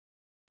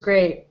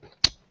Great.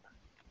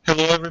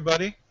 Hello,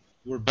 everybody.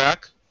 We're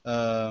back.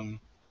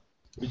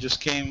 We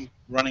just came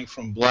running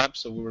from Blab,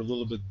 so we were a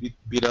little bit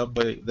beat up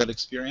by that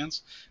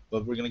experience,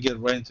 but we're going to get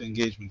right into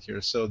engagement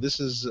here. So this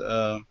is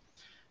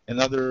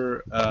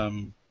another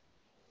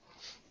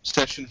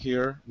session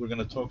here. We're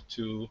going to talk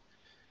to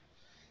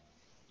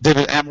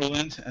David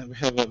Amerland, and we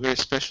have a very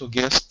special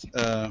guest,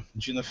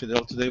 Gina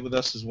Fidel, today with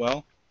us as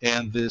well.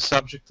 And the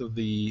subject of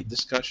the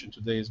discussion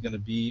today is going to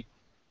be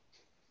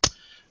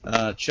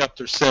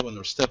Chapter 7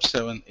 or Step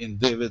 7 in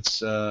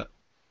David's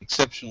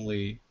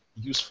exceptionally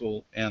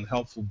useful and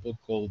helpful book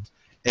called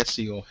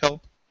SEO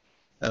Help,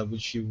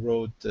 which he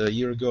wrote a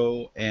year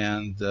ago,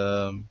 and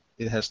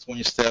it has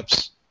 20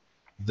 steps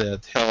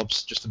that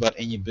helps just about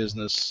any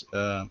business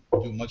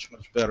do much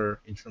better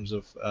in terms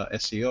of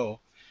SEO.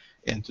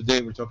 And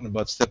today we're talking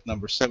about step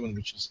number 7,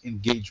 which is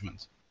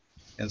engagement.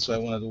 And so I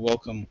wanted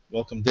to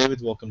welcome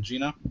David, welcome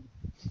Gina.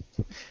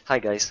 Hi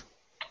guys.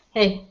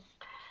 Hey.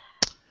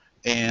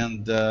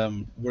 And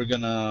we're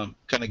gonna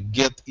kind of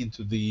get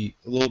into a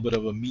little bit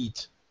of a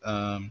meat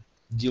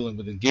dealing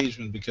with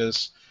engagement,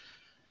 because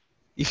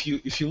if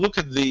you look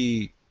at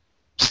the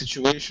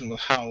situation with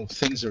how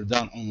things are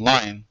done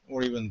online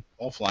or even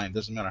offline,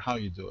 doesn't matter how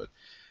you do it,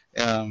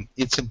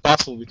 it's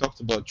impossible. We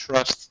talked about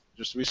trust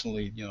just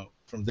recently,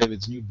 from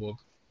David's new book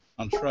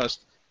on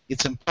trust.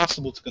 It's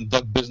impossible to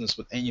conduct business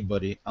with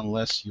anybody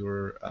unless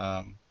you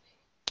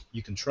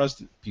can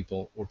trust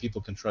people, or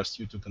people can trust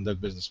you to conduct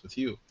business with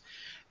you.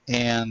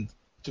 And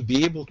to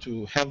be able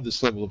to have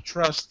this level of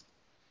trust,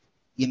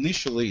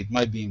 initially it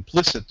might be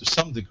implicit to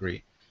some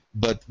degree,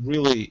 but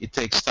really it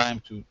takes time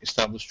to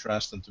establish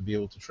trust and to be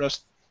able to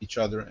trust each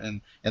other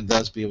and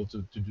thus be able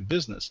to do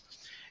business.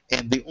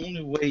 And the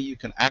only way you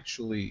can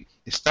actually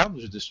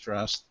establish this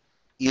trust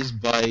is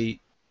by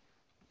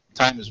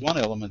time is one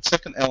element.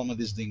 Second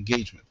element is the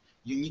engagement.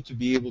 You need to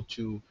be able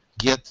to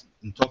get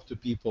and talk to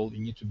people.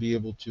 You need to be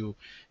able to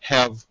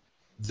have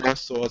their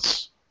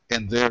thoughts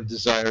and their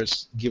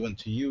desires given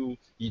to you.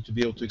 You need to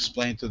be able to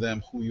explain to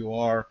them who you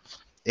are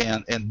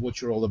and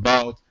what you're all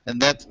about. And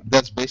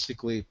that's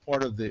basically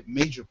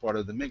major part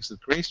of the mix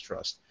that creates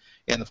trust.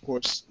 And of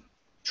course,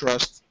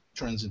 trust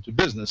turns into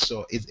business,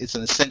 so it's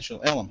an essential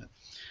element.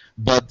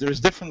 But there's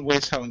different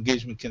ways how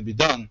engagement can be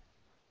done,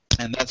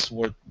 and that's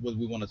what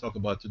we want to talk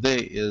about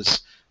today,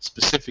 is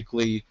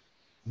specifically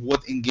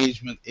what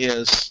engagement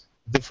is,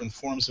 different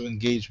forms of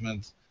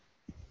engagement.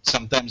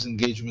 Sometimes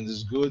engagement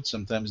is good,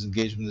 sometimes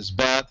engagement is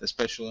bad,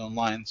 especially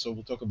online. So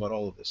we'll talk about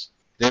all of this.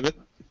 David?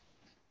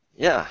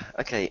 Yeah,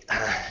 okay,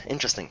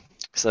 interesting.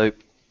 So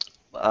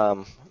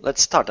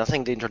let's start. I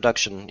think the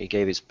introduction you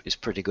gave is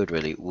pretty good,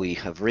 really. We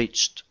have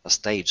reached a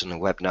stage on the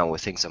web now where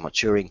things are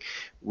maturing.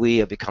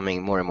 We are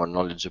becoming more and more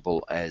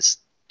knowledgeable as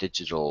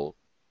digital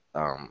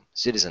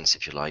citizens,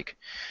 if you like.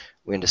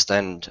 We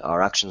understand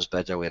our actions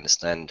better. We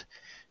understand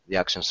the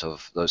actions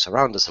of those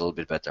around us a little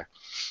bit better.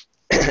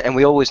 And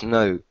we always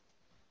know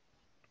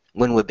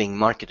when we're being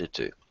marketed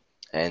to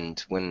and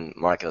when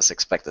marketers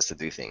expect us to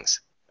do things.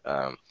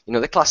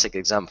 The classic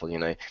example,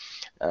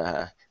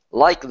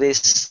 like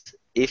this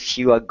if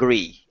you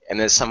agree, and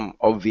there's some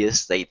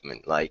obvious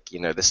statement like,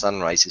 the sun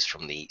rises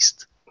from the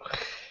east.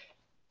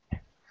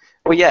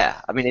 Well, yeah,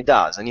 I mean, it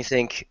does. And you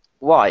think,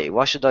 why?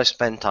 Why should I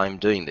spend time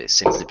doing this?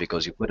 Simply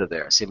because you put it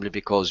there, simply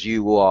because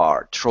you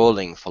are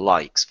trolling for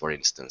likes, for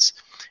instance.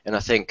 And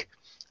I think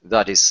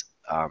that is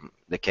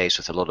the case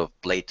with a lot of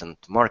blatant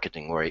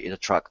marketing, where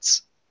it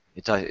tries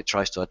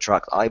to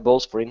attract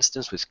eyeballs, for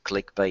instance, with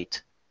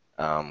clickbait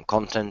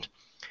content.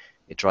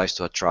 It tries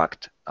to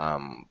attract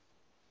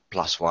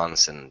plus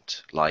ones and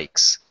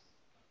likes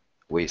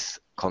with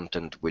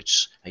content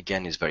which,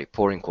 again, is very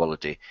poor in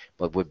quality,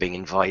 but we're being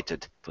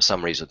invited for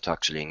some reason to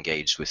actually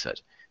engage with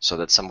it so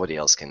that somebody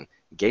else can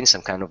gain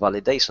some kind of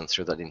validation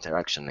through that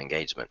interaction and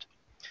engagement.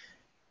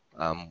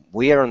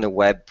 We are on the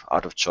web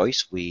out of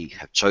choice. We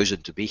have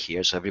chosen to be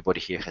here, so everybody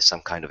here has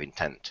some kind of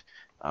intent.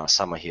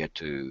 Some are here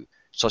to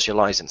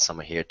socialize, and some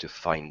are here to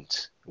find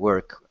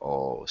work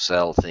or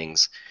sell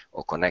things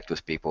or connect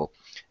with people.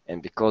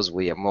 And because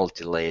we are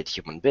multi-layered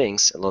human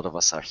beings, a lot of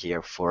us are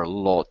here for a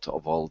lot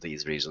of all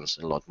these reasons,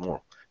 a lot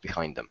more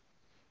behind them.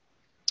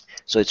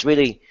 So it's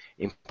really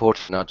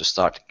important now to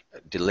start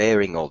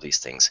delayering all these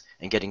things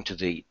and getting to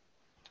the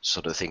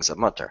sort of things that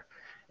matter.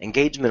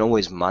 Engagement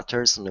always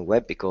matters on the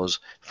web because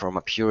from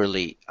a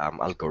purely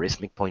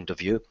algorithmic point of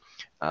view,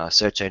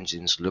 search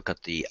engines look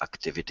at the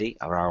activity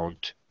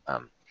around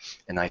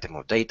an item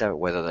of data,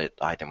 whether that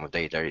item of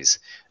data is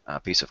a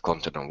piece of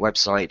content on a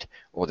website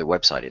or the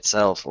website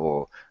itself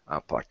or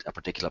a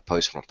particular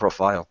post from a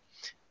profile,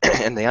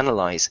 and they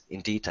analyze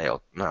in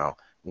detail now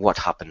what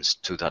happens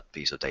to that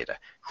piece of data,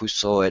 who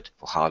saw it,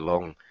 for how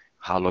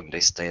long they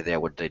stay there,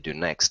 what they do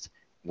next,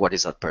 what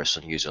is that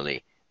person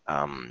usually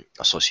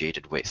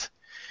associated with,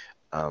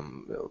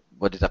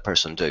 what did that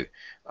person do,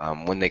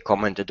 when they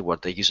commented,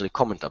 what they usually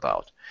comment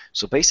about.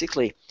 So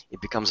basically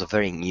it becomes a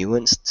very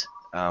nuanced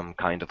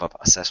kind of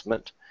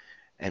assessment,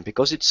 and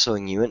because it's so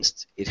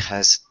nuanced, it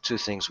has two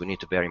things we need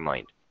to bear in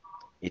mind.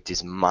 It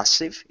is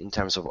massive in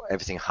terms of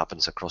everything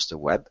happens across the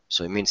web.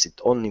 So it means it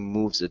only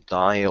moves the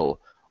dial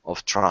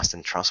of trust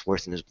and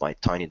trustworthiness by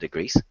tiny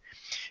degrees.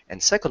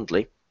 And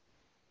secondly,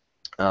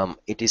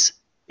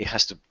 it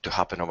has to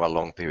happen over a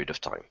long period of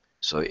time.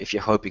 So if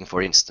you're hoping,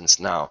 for instance,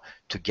 now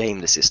to game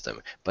the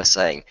system by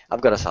saying,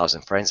 I've got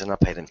 1,000 friends and I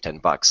pay them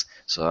 $10,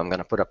 so I'm going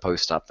to put a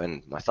post up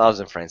and my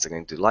 1,000 friends are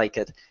going to like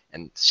it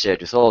and share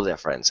it with all their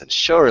friends, and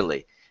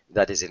surely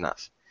that is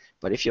enough.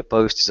 But if your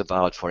post is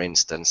about, for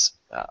instance,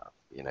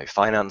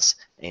 finance,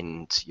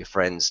 and your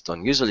friends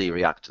don't usually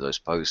react to those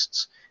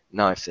posts,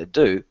 now if they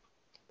do,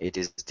 it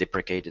is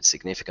deprecated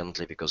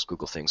significantly because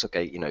Google thinks,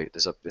 okay,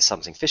 there's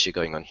something fishy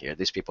going on here.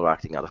 These people are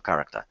acting out of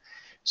character.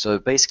 So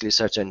basically,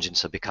 search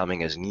engines are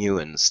becoming as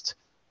nuanced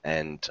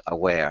and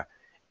aware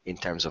in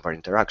terms of our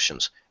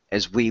interactions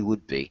as we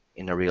would be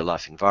in a real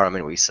life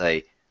environment. We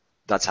say,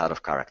 that's out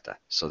of character,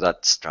 so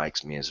that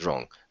strikes me as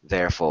wrong.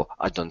 Therefore,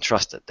 I don't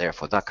trust it.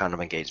 Therefore, that kind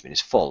of engagement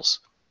is false,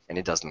 and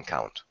it doesn't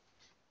count.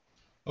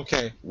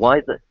 Okay.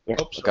 Why the? Yeah,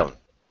 Oh, go sorry. on.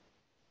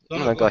 No,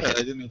 No, go go ahead. ahead.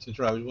 I didn't mean to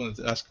interrupt. I wanted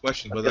to ask a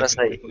question, I was but I gonna can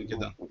say, quickly get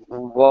done.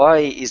 why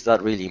is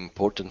that really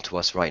important to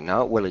us right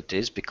now? Well, it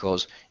is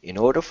because in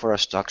order for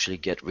us to actually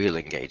get real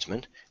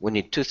engagement, we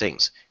need two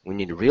things. We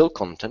need real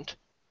content,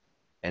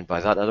 and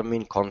by that I don't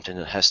mean content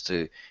that has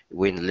to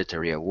win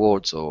literary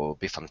awards or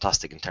be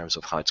fantastic in terms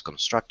of how it's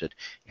constructed.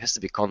 It has to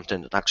be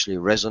content that actually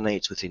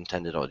resonates with the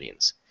intended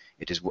audience.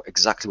 It is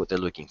exactly what they're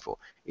looking for.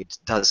 It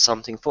does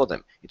something for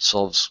them. It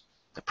solves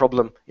the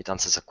problem, it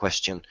answers a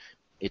question,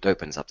 it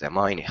opens up their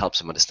mind, it helps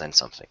them understand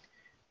something.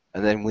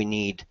 And then we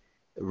need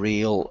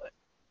real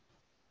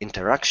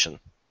interaction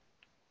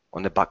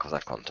on the back of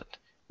that content,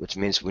 which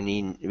means we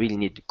really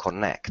need to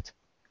connect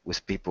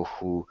with people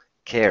who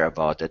care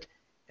about it,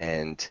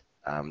 and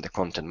the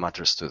content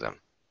matters to them.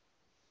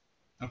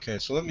 Okay,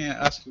 so let me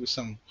ask you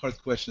some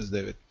hard questions,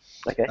 David.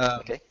 Okay, Um,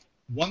 okay.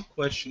 One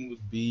question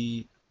would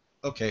be,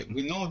 okay,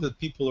 we know that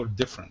people are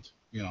different.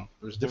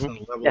 There's different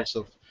Yeah, levels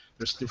of,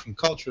 there's different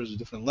cultures,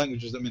 different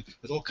languages. I mean,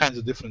 there's all kinds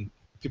of different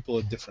people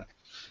are different.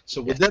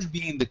 So with yes, that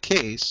being the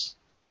case,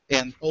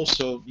 and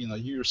also, you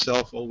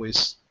yourself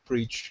always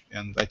preach,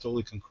 and I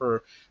totally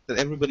concur, that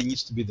everybody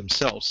needs to be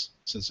themselves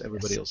since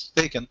everybody yes. else is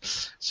taken.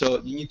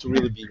 So you need to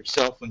really be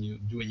yourself when you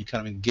do any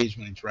kind of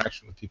engagement,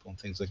 interaction with people and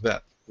things like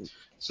that.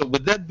 So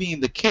with that being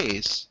the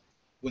case,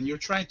 when you're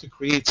trying to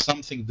create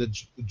something that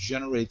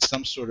generates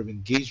some sort of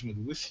engagement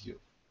with you,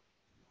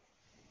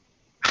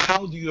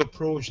 how do you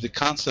approach the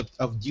concept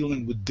of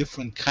dealing with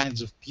different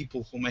kinds of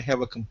people who may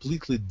have a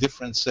completely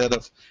different set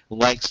of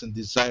likes and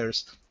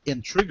desires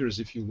and triggers,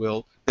 if you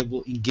will, that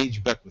will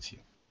engage back with you?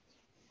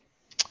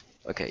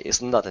 Okay,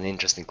 isn't that an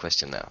interesting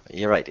question now?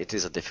 You're right, it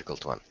is a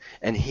difficult one.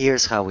 And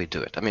here's how we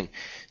do it. I mean,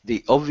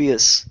 the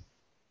obvious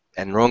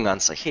and wrong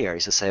answer here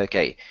is to say,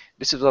 okay,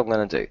 this is what I'm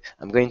going to do.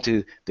 I'm going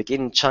to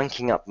begin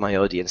chunking up my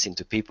audience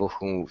into people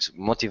whose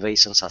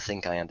motivations I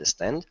think I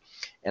understand,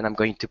 and I'm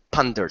going to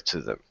pander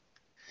to them.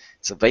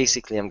 So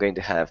basically, I'm going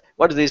to have,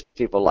 what do these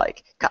people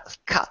like?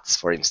 Cats,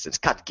 for instance,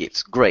 cat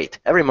gifts, great.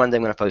 Every Monday,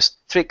 I'm going to post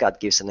 3 cat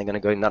gifts, and they're going to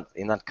go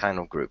in that kind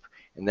of group.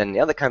 And then the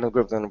other kind of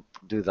group are going to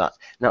do that.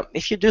 Now,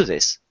 if you do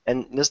this,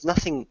 and there's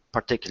nothing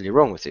particularly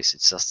wrong with this,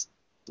 it's just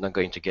not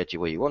going to get you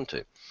where you want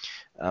to.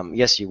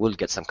 Yes, you will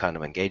get some kind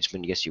of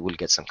engagement. Yes, you will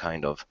get some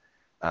kind of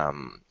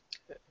um,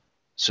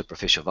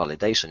 superficial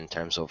validation in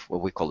terms of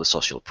what we call the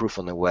social proof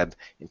on the web,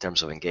 in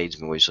terms of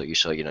engagement, where you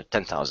show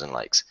 10,000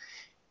 likes,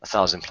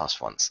 1,000 plus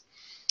ones.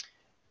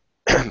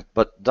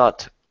 But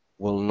that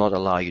will not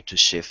allow you to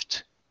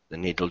shift the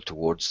needle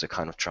towards the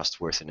kind of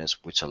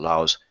trustworthiness which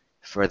allows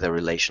further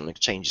relational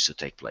exchanges to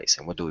take place.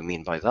 And what do we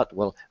mean by that?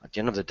 Well, at the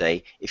end of the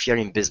day, if you're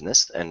in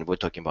business, and we're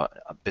talking about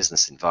a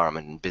business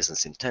environment and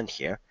business intent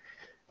here,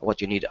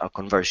 what you need are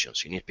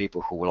conversions. You need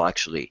people who will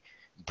actually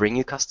bring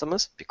you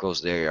customers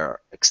because they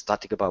are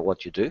ecstatic about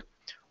what you do,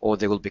 or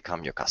they will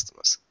become your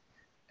customers.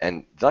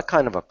 And that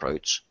kind of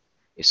approach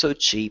is so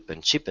cheap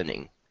and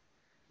cheapening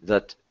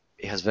that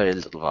it has very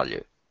little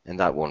value, and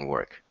that won't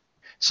work.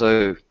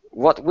 So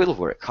what will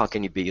work? How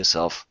can you be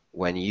yourself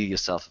when you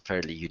yourself are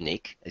fairly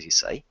unique, as you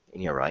say,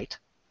 and you're right,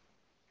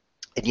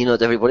 and you know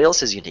that everybody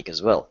else is unique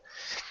as well?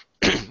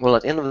 Well,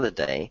 at the end of the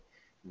day,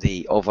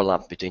 the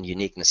overlap between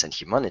uniqueness and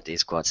humanity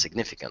is quite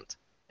significant,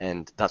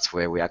 and that's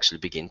where we actually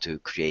begin to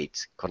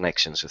create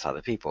connections with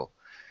other people.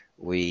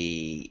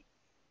 We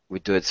we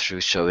do it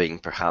through showing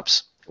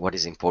perhaps what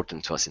is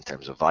important to us in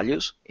terms of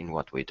values in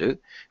what we do.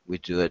 We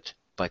do it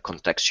by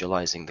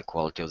contextualizing the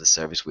quality of the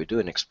service we do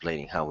and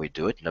explaining how we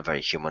do it in a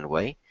very human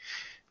way.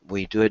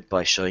 We do it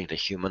by showing the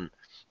human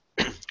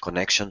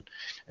connection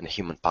and the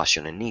human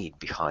passion and need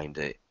behind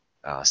the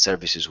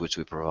services which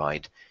we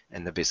provide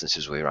and the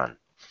businesses we run.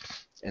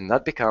 And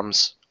that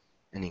becomes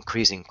an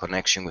increasing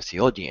connection with the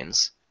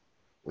audience,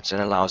 which then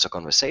allows a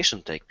conversation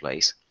to take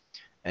place.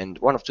 And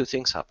one of two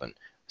things happen.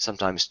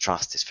 Sometimes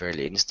trust is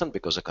fairly instant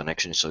because the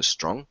connection is so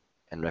strong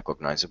and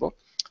recognizable.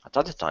 At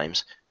other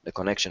times, the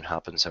connection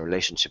happens, a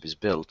relationship is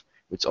built,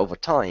 which over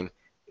time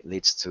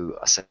leads to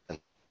a sense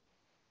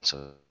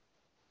of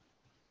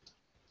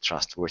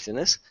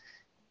trustworthiness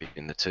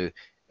between the two,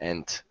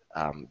 and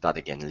that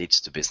again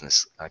leads to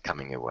business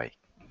coming your way.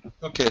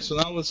 Okay, so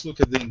now let's look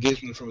at the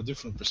engagement from a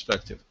different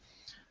perspective.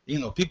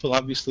 People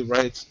obviously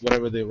write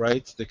whatever they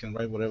write. They can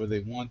write whatever they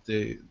want.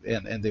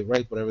 And they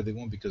write whatever they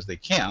want because they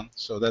can.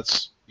 So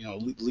that's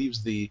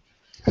leaves the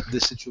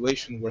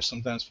situation where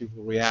sometimes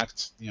people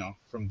react,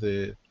 from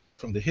the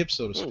hip,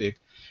 so to Mm, speak.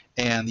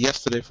 And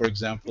yesterday, for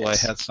example, I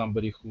yes. had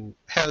somebody who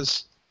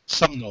has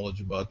some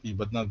knowledge about me,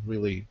 but not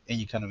really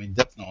any kind of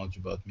in-depth knowledge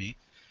about me.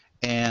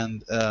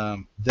 And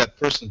that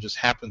person just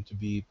happened to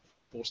be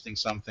posting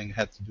something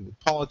had to do with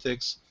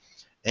politics.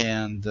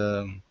 And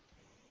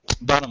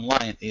bottom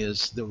line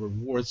is the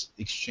rewards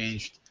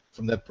exchanged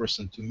from that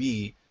person to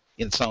me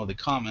in some of the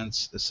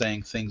comments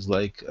saying things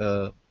like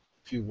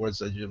few words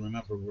that you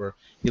remember were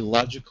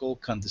illogical,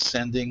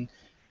 condescending,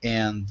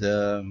 and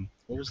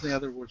what was the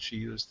other word she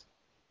used?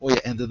 Oh yeah,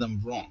 and that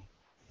I'm wrong.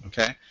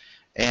 Okay,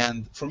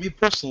 and for me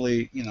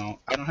personally,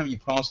 I don't have any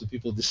problems with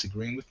people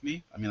disagreeing with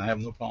me. I mean, I have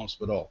no problems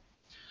at all.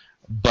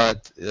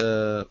 But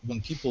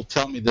when people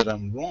tell me that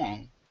I'm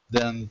wrong,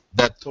 then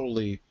that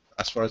totally,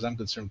 as far as I'm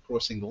concerned,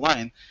 crossing the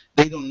line.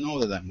 They don't know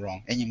that I'm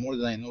wrong any more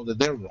than I know that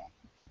they're wrong.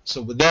 So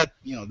with that,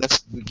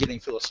 that's we're getting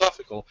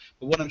philosophical.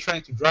 But what I'm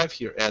trying to drive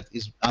here at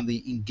is on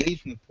the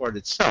engagement part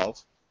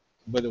itself.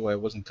 By the way, I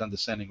wasn't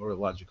condescending or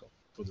illogical,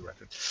 for the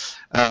record.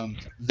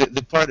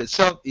 The part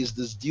itself is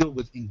this deal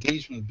with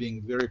engagement being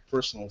a very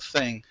personal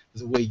thing,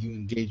 the way you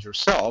engage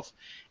yourself,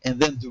 and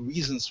then the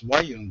reasons why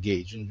you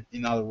engage.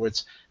 In other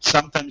words,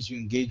 sometimes you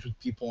engage with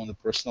people on the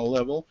personal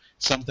level,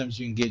 sometimes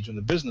you engage on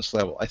the business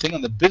level. I think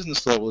on the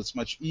business level, it's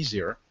much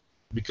easier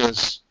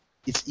because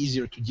it's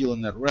easier to deal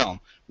in that realm.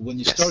 When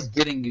you Yes. start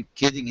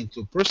getting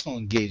into personal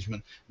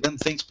engagement, then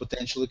things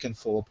potentially can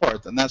fall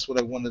apart, and that's what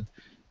I wanted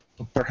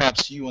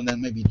perhaps you and then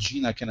maybe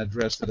Gina can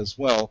address that as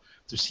well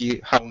to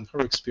see how in her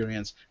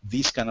experience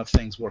these kind of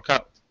things work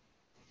out.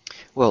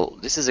 Well,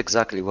 this is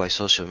exactly why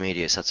social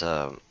media is such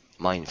a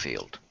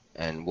minefield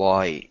and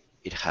why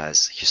it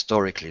has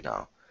historically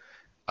now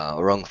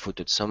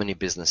wrong-footed so many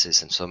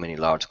businesses and so many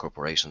large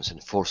corporations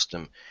and forced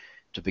them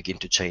to begin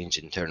to change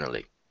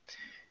internally.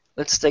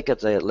 Let's take at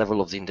the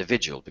level of the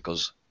individual,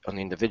 because on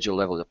the individual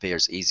level it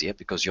appears easier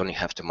because you only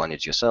have to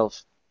manage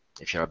yourself.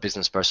 If you're a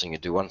business person, you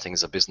do one thing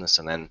as a business,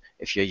 and then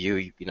if you're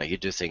you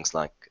do things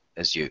like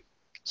as you.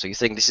 So you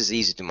think this is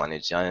easy to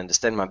manage. I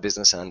understand my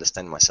business and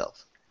understand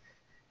myself.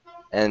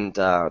 And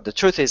the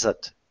truth is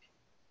that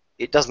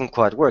it doesn't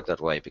quite work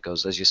that way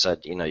because, as you said,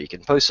 you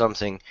can post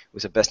something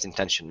with the best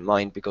intention in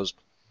mind because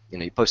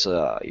you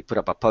put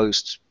up a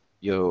post,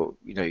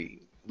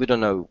 we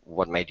don't know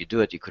what made you do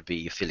it. You could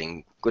be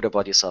feeling good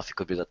about yourself. It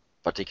could be that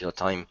particular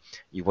time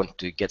you want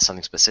to get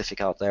something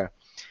specific out there,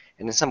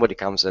 and then somebody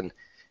comes and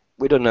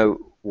we don't know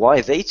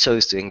why they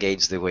chose to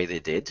engage the way they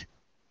did.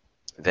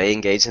 They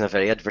engage in a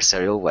very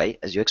adversarial way,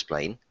 as you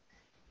explain,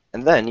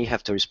 and then you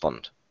have to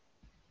respond.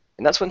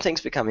 And that's when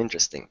things become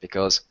interesting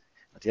because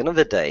at the end of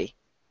the day,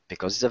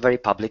 because it's a very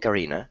public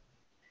arena,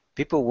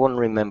 people won't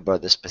remember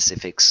the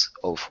specifics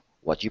of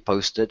what you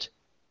posted,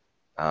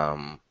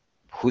 um,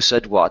 who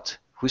said what,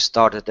 who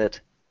started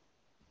it,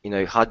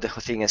 how the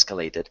thing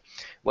escalated.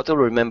 What they'll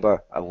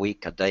remember a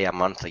week, a day, a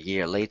month, a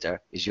year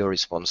later is your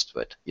response to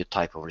it, your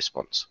type of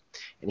response.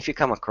 And if you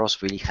come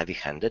across really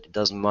heavy-handed, it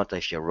doesn't matter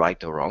if you're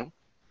right or wrong,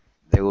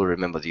 they will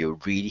remember that you're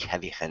really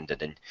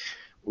heavy-handed and,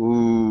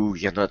 ooh,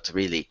 you're not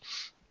really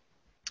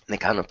the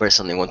kind of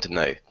person they want to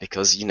know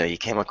because you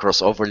came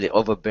across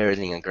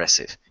overbearing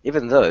aggressive,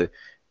 even though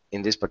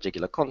in this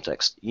particular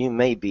context you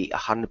may be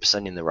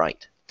 100% in the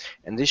right.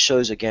 And this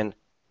shows again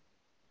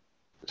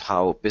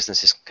how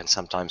businesses can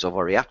sometimes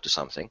overreact to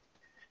something,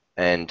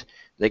 and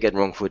they get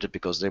wrong-footed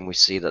because then we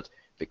see that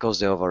because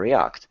they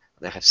overreact,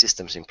 they have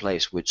systems in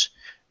place which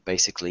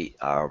basically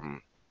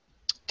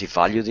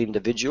devalue the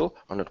individual,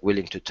 are not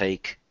willing to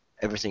take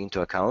everything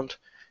into account,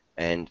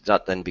 and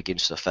that then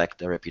begins to affect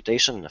their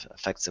reputation,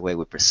 affects the way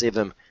we perceive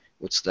them,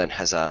 which then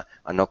has a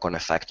knock-on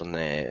effect on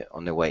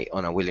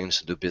our willingness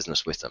to do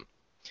business with them.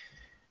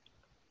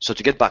 So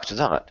to get back to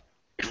that,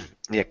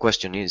 the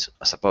question is,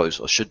 I suppose,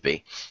 or should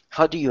be,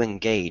 how do you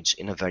engage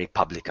in a very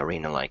public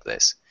arena like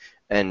this?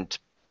 And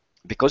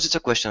because it's a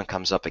question that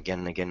comes up again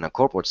and again in a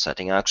corporate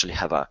setting, I actually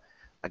have a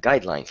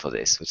guideline for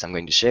this, which I'm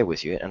going to share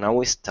with you, and I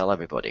always tell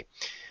everybody,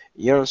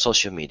 you're on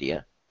social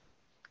media,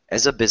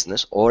 as a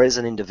business or as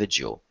an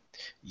individual,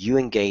 you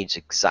engage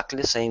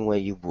exactly the same way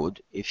you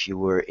would if you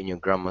were in your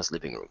grandma's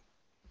living room.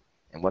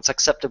 And what's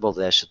acceptable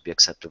there should be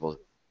acceptable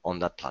on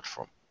that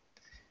platform.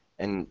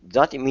 And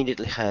that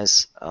immediately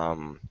has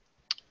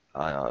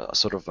a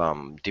sort of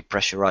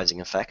depressurizing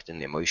effect in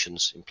the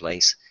emotions in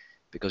place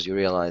because you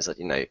realize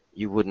that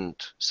you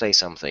wouldn't say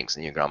some things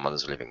in your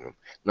grandmother's living room,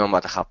 no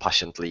matter how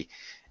passionately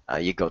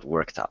you got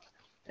worked up,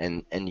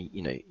 and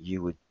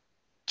you would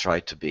try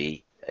to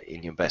be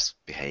in your best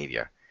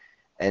behavior.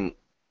 And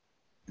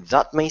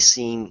that may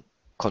seem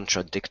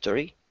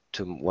contradictory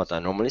to what I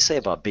normally say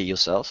about be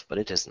yourself, but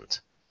it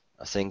isn't.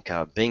 I think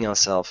being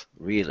ourselves,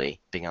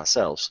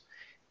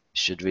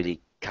 should really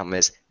come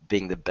as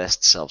being the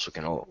best selves we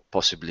can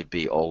possibly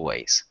be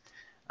always.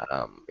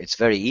 It's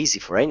very easy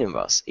for any of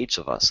us, each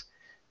of us,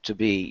 to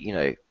be,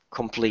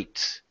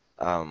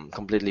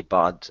 completely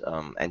bad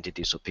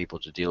entities or people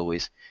to deal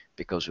with,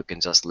 because we can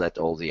just let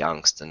all the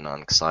angst and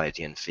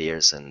anxiety and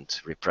fears and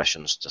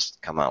repressions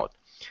just come out.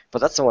 But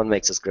that's what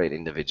makes us great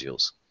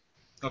individuals,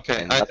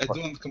 Okay, and I, that's I what.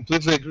 don't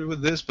completely agree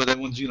with this, but I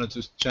want Gina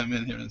to chime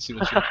in here and see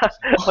what she has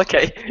to say.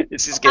 Okay,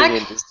 this is getting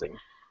interesting.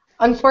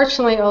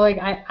 Unfortunately, Oleg,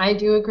 I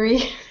do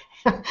agree.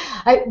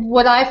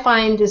 What I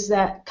find is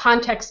that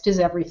context is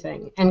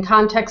everything. And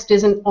context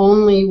isn't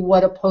only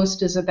what a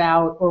post is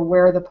about or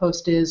where the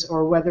post is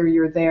or whether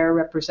you're there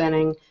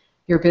representing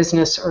your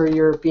business or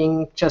you're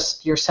being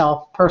just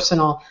yourself,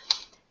 personal.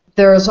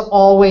 There's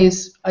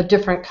always a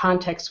different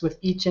context with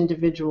each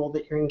individual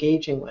that you're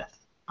engaging with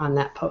on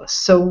that post.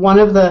 So one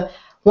of the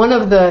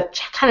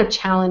kind of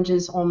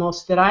challenges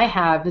almost that I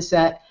have is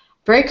that I'm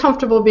very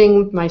comfortable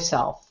being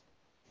myself.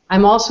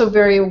 I'm also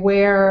very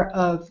aware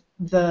of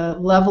the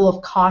level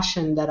of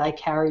caution that I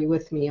carry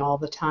with me all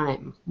the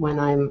time when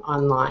I'm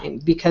online,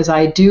 because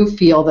I do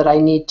feel that I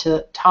need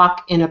to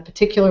talk in a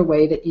particular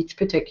way to each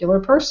particular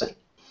person,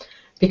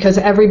 because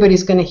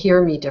everybody's going to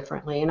hear me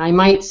differently. And I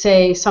might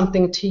say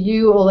something to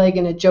you, Oleg,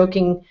 in a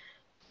joking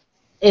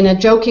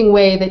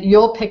way that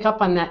you'll pick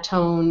up on that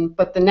tone,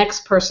 but the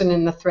next person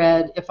in the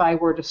thread, if I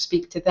were to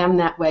speak to them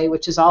that way,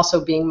 which is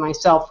also being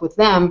myself with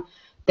them,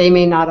 they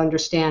may not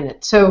understand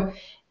it. So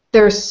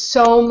there's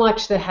so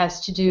much that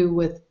has to do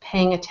with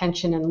paying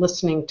attention and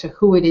listening to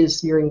who it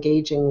is you're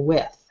engaging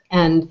with.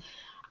 And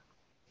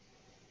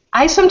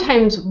I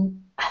sometimes,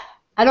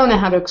 I don't know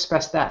how to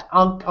express that.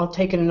 I'll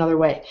take it another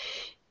way.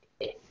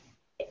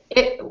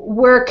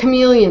 We're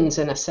chameleons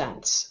in a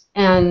sense,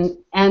 and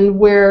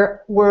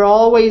we're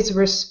always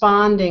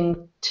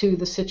responding to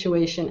the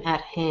situation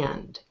at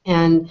hand,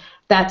 and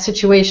that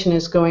situation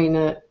is going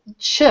to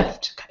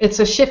shift. It's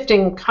a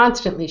shifting,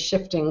 constantly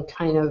shifting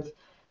kind of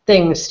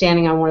thing,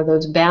 standing on one of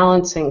those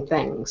balancing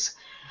things,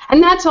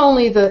 and that's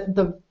only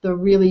the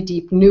really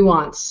deep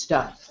nuanced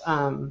stuff.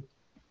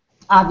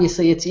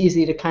 Obviously, it's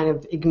easy to kind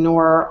of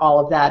ignore all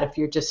of that if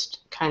you're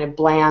just kind of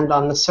bland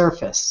on the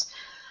surface,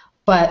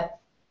 but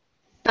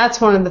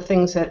that's one of the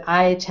things that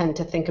I tend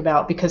to think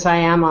about, because I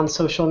am on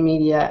social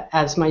media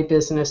as my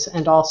business,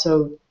 and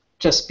also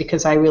just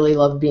because I really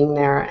love being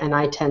there, and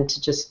I tend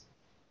to just,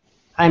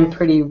 I'm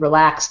pretty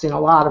relaxed in a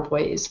lot of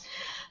ways.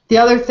 The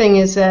other thing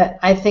is that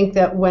I think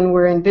that when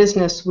we're in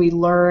business, we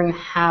learn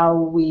how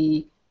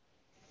we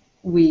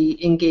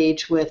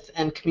engage with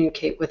and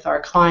communicate with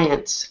our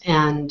clients,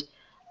 and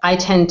I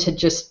tend to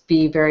just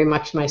be very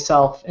much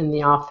myself in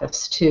the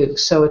office too,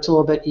 so it's a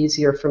little bit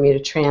easier for me to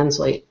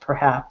translate,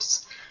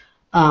 perhaps.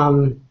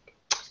 Um,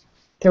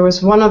 there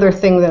was one other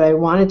thing that I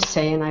wanted to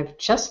say, and I've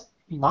just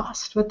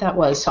lost what that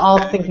was. So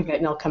I'll think of it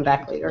and I'll come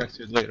back later. Back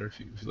to it later if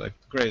you like.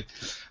 Great.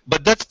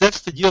 But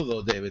that's the deal,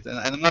 though, David. And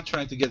I'm not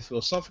trying to get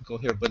philosophical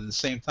here, but at the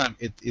same time,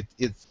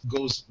 it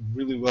goes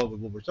really well with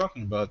what we're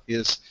talking about.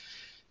 Is,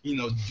 do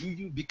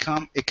you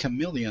become a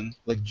chameleon,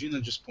 like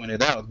Gina just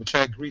pointed out, which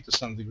I agree to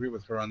some degree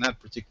with her on that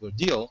particular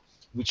deal,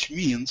 which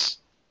means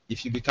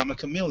if you become a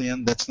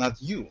chameleon, that's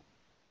not you.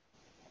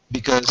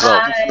 Because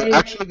if you're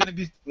actually going to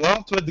be,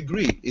 well, to a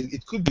degree,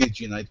 it could be,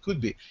 Gina, it could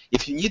be.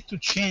 If you need to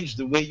change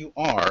the way you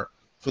are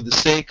for the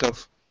sake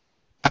of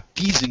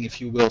appeasing,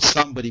 if you will,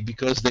 somebody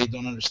because they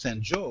don't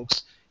understand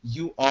jokes,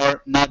 you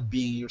are not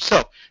being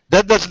yourself.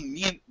 That doesn't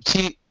mean,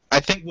 see, I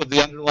think what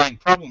the underlying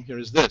problem here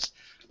is this,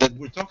 that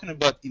we're talking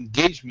about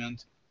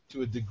engagement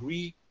to a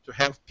degree to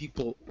have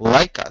people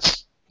like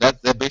us.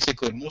 That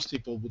basically most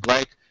people would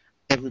like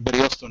everybody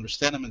else to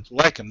understand them and to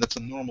like them. That's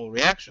a normal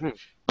reaction.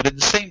 But at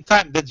the same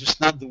time, that's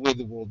just not the way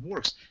the world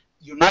works.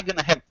 You're not going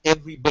to have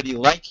everybody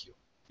like you.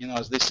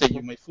 As they say,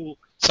 you may fool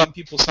some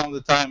people some of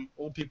the time,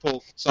 all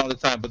people some of the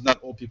time, but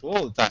not all people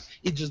all the time.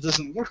 It just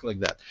doesn't work like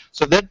that.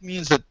 So that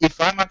means that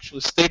if I'm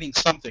actually stating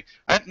something,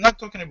 I'm not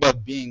talking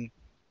about being,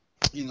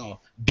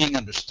 being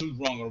understood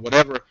wrong or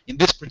whatever. In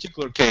this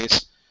particular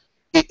case,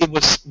 it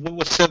was what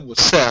was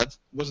said. It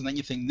wasn't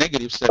anything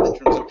negative said in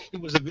terms of, it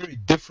was a very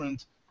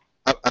different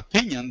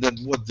opinion than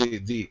what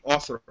the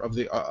author of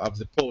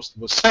the post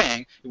was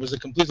saying. It was a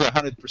completely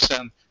 100%,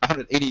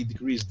 180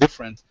 degrees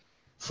different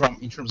from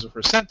in terms of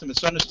her sentiments.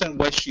 So I understand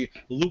why she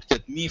looked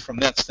at me from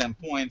that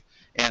standpoint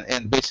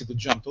and basically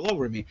jumped all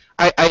over me.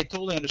 I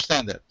totally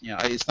understand that.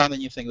 It's not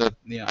anything that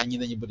I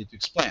need anybody to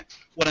explain.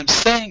 What I'm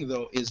saying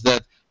though is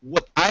that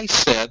what I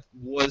said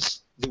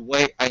was the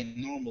way I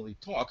normally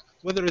talk,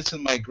 whether it's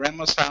in my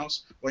grandma's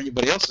house or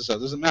anybody else's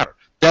house, doesn't matter.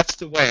 That's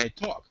the way I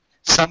talk.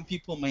 Some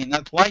people may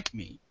not like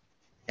me,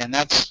 and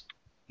that's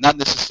not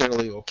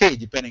necessarily okay,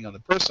 depending on the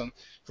person.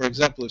 For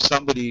example, if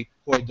somebody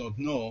who I don't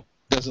know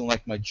doesn't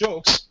like my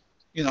jokes,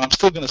 I'm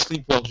still going to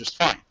sleep well just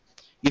fine.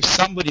 If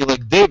somebody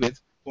like David,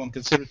 who I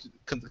consider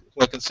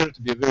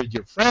to be a very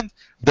dear friend,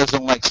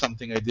 doesn't like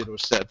something I did or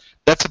said,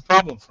 that's a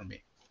problem for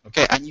me.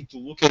 Okay, I need to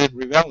look at it,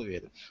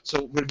 reevaluate it.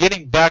 So we're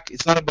getting back,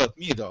 it's not about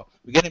me though,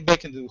 we're getting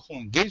back into the whole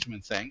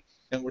engagement thing,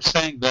 and we're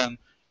saying then,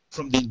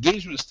 from the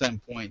engagement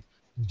standpoint,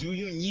 do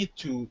you need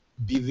to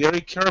be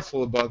very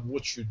careful about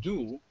what you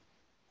do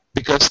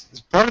Because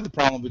part of the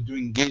problem with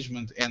doing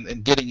engagement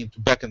and getting into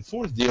back and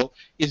forth deal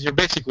is you're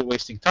basically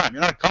wasting time.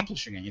 You're not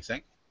accomplishing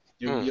anything.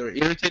 You're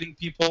irritating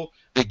people.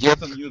 They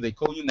get on you. They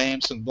call you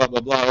names and blah,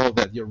 blah, blah, all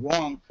that. You're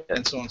wrong,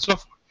 and so on and so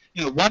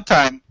forth. One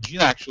time,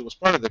 Gina actually was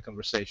part of the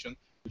conversation,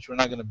 which we're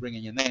not going to bring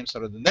any names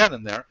other than that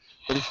in there.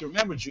 But if you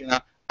remember,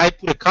 Gina, I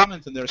put a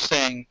comment in there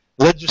saying,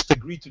 let's just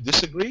agree to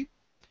disagree.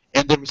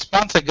 And the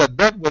response I got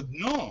back was,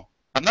 no,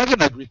 I'm not going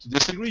to agree to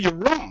disagree. You're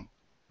wrong.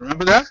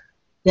 Remember that?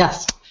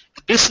 Yes.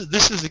 This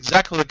is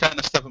exactly the kind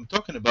of stuff I'm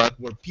talking about,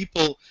 where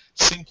people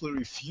simply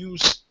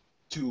refuse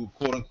to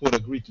quote unquote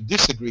agree to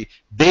disagree.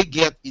 They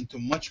get into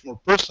much more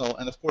personal,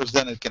 and of course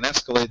then it can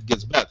escalate, it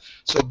gets bad.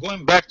 So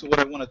going back to what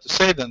I wanted to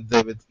say then,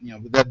 David,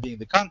 with that being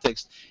the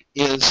context,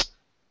 is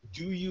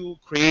do you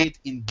create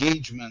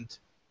engagement,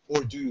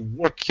 or do you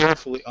work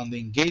carefully on the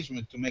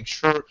engagement to make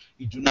sure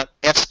you do not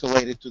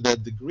escalate it to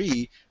that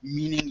degree,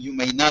 meaning you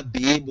may not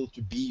be able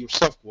to be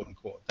yourself, quote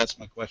unquote? That's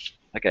my question.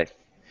 Okay.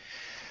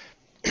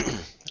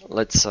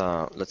 Let's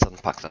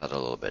unpack that a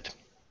little bit.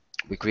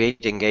 We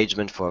create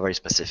engagement for a very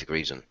specific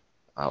reason,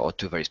 or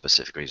two very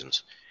specific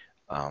reasons.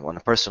 On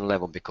a personal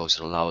level, because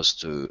it allows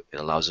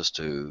us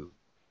to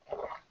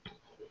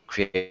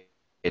create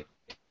a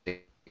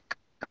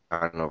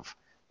kind of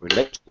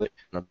relationship.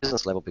 On a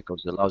business level,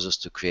 because it allows us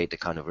to create the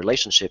kind of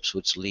relationships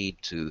which lead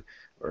to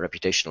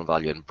reputational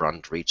value and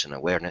brand reach and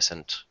awareness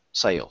and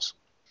sales.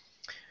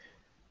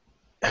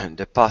 And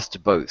the path to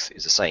both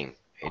is the same.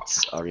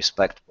 It's a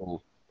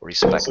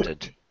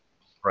respected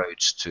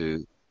approach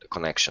to the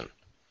connection.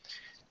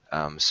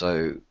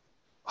 So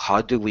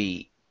how do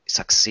we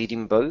succeed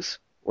in both?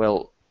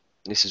 Well,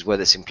 this is where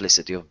the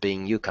simplicity of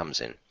being you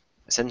comes in.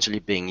 Essentially,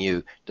 being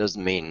you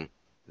doesn't mean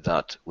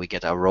that we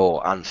get a raw,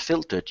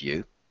 unfiltered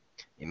you.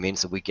 It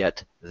means that we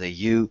get the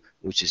you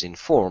which is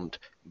informed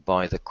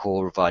by the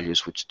core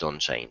values which don't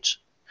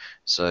change.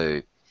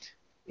 So,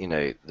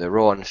 the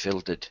raw,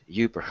 unfiltered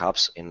you,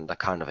 perhaps in the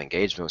kind of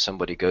engagement where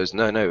somebody goes,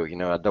 no,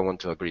 I don't want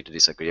to agree to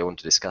disagree, I want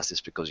to discuss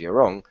this because you're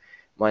wrong,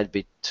 might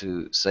be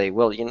to say,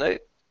 well, why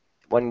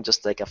don't you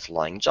just take a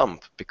flying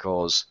jump,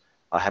 because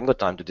I haven't got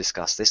time to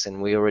discuss this,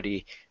 and we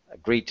already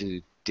agreed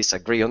to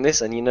disagree on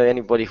this, and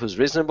anybody who's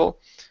reasonable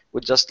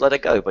would just let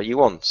it go, but you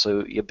won't,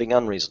 so you're being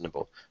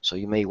unreasonable. So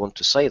you may want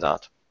to say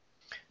that,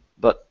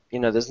 but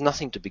there's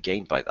nothing to be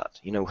gained by that.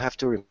 We have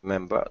to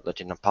remember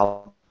that in a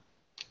public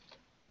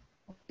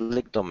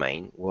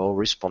domain, we're all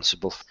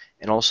responsible,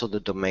 and also the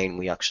domain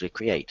we actually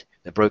create.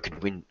 The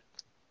broken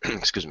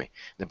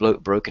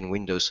broken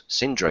Windows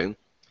syndrome,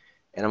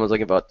 and I'm not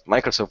talking about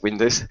Microsoft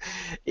Windows,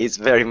 is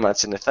very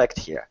much in effect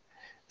here.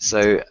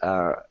 So,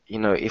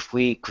 if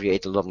we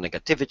create a lot of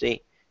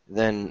negativity,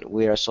 then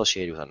we're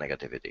associated with that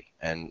negativity.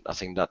 And I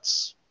think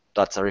that's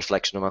a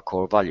reflection of our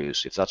core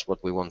values. If that's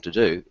what we want to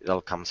do,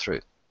 it'll come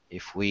through.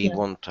 If we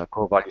want our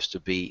core values to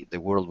be the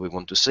world we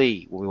want to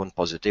see, we want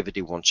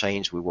positivity, we want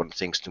change, we want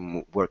things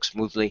to work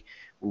smoothly,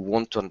 we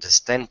want to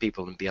understand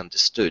people and be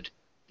understood,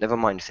 never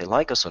mind if they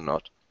like us or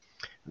not,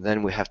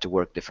 then we have to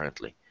work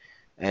differently.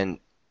 And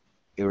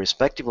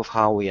irrespective of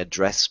how we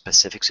address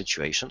specific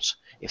situations,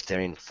 if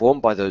they're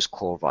informed by those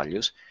core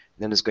values,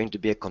 then there's going to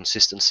be a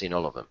consistency in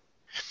all of them.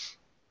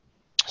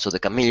 So the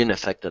chameleon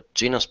effect that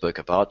Gina spoke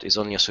about is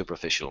only a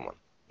superficial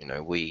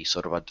one. We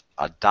sort of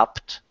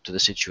adapt to the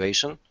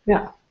situation,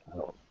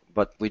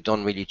 but we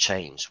don't really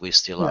change. We're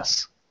still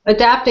us.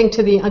 Adapting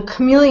to a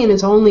chameleon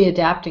is only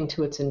adapting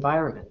to its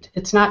environment.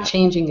 It's not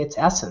changing its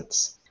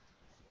essence.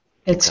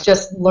 It's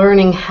just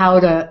learning how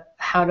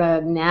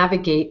to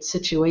navigate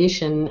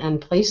situation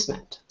and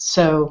placement.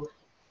 So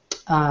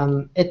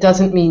it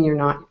doesn't mean you're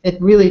not.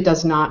 It really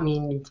does not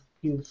mean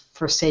you've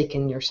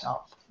forsaken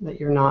yourself. That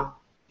you're not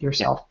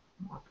yourself.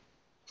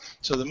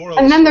 So the moral.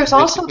 And then there's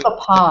also the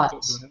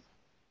pause.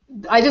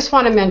 I just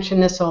want to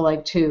mention this,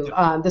 Oleg, too.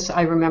 This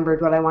I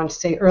remembered what I wanted to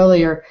say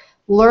earlier.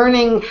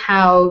 Learning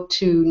how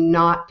to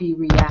not be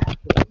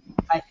reactive,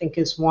 I think,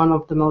 is one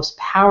of the most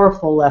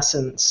powerful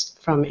lessons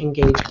from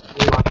engagement.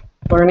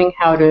 Learning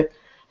how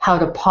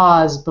to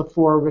pause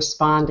before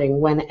responding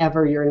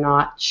whenever you're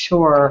not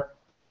sure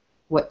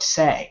what to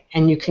say,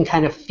 and you can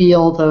kind of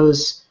feel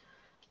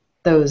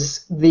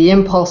the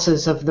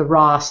impulses of the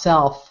raw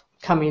self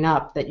coming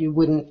up that you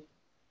wouldn't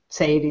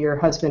say to your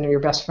husband or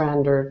your best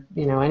friend or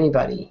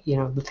anybody.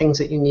 The things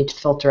that you need to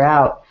filter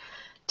out.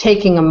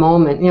 Taking a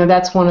moment.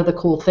 That's one of the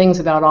cool things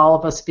about all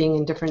of us being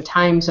in different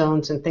time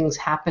zones and things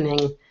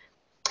happening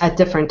at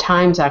different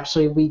times.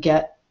 Actually, we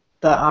get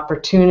the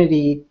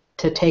opportunity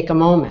to take a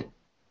moment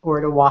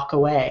or to walk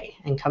away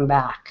and come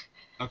back.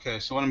 Okay,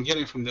 so what I'm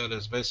getting from that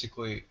is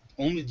basically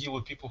only deal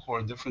with people who are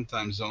in different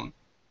time zone.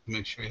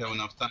 Make sure you have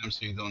enough time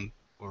so you don't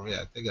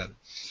overreact. I got it.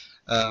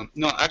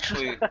 No,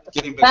 actually,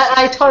 getting back.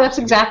 That's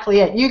exactly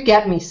it. You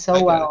get me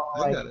so well.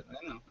 I got it.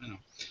 I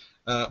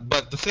know.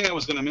 But the thing I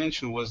was going to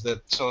mention was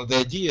that, so the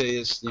idea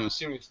is,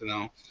 seriously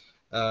now,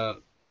 I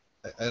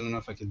don't know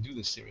if I can do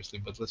this seriously,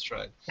 but let's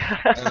try it.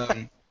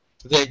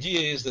 The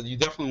idea is that you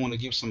definitely want to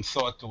give some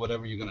thought to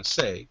whatever you're going to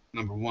say,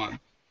 number one,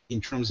 in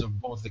terms of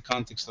both the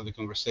context of the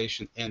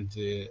conversation and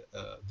the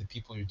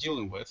people you're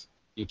dealing with.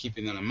 You're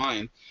keeping that in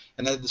mind,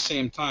 and at the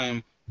same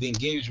time, the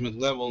engagement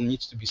level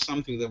needs to be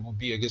something that will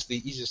be, I guess,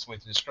 the easiest way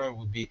to describe it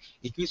would be,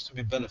 it needs to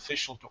be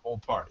beneficial to all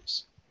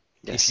parties.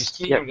 If you Yes.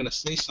 see Yep. you're going to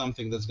say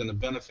something that's going to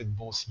benefit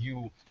both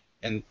you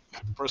and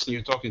the person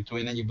you're talking to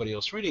and anybody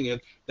else reading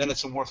it, then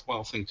it's a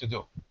worthwhile thing to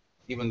do,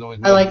 even though it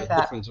I may be like a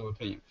that. difference of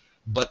opinion.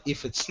 But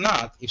if it's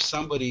not, if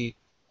somebody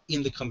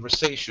in the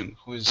conversation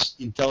who is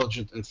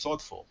intelligent and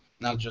thoughtful,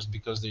 not just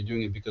because they're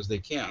doing it because they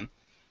can,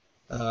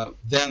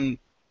 then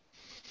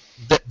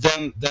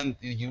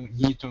you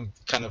need to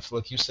kind of,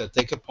 like you said,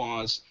 take a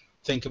pause,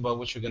 think about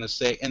what you're going to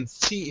say, and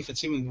see if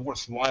it's even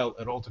worthwhile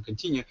at all to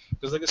continue.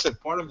 Because, like I said,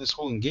 part of this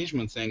whole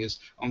engagement thing is,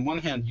 on one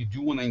hand, you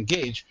do want to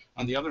engage.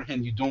 On the other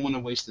hand, you don't want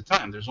to waste the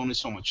time. There's only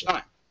so much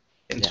time.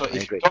 And Yeah, so I if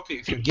you're agree. talking,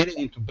 if you're getting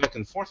into back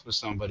and forth with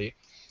somebody,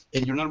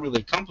 and you're not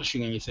really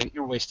accomplishing anything,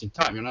 you're wasting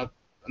time.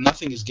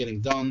 Nothing is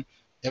getting done.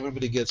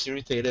 Everybody gets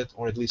irritated,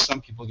 or at least some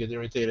people get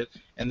irritated,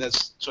 and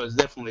so it's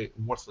definitely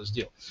a worthless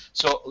deal.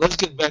 So let's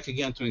get back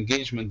again to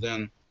engagement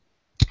then.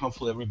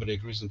 Hopefully everybody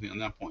agrees with me on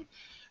that point.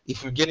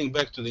 If we're getting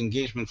back to the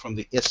engagement from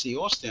the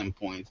SEO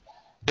standpoint,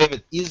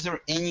 David, is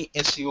there any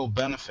SEO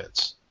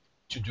benefits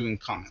to doing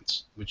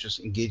comments, which is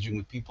engaging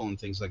with people and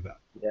things like that?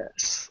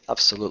 Yes,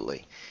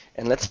 absolutely.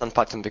 And let's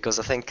unpack them because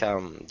I think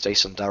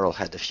Jason Darrell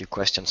had a few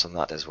questions on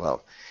that as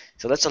well.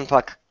 So let's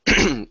unpack.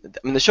 I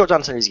mean, the short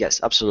answer is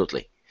yes,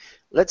 absolutely.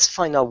 Let's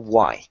find out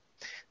why.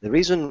 The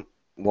reason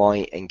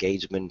why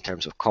engagement in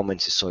terms of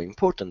comments is so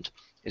important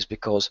is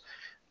because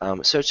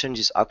search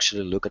engines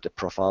actually look at the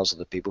profiles of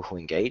the people who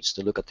engage.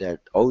 They look at their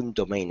own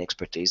domain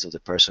expertise of the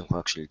person who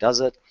actually does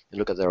it. They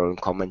look at their own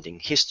commenting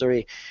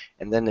history,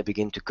 and then they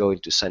begin to go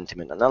into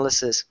sentiment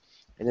analysis.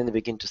 And then they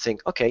begin to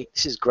think, okay,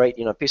 this is great,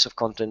 you know, piece of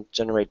content,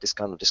 generate this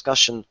kind of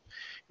discussion.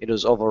 It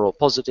was overall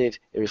positive.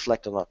 It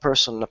reflects on that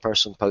person. The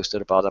person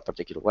posted about that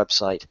particular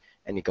website,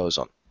 and it goes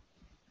on.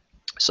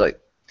 So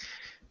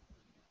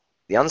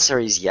the answer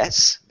is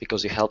yes,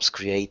 because it helps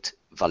create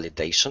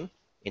validation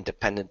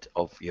independent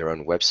of your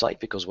own website,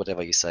 because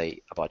whatever you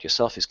say about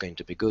yourself is going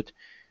to be good.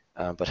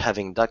 But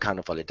having that kind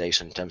of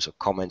validation in terms of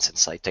comments and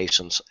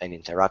citations and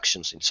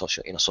interactions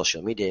in a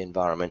social media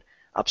environment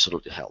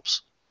absolutely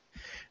helps.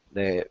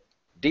 The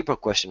deeper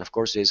question, of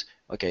course, is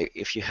okay,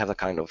 if you have a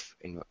kind of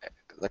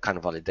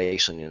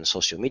validation in a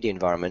social media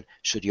environment,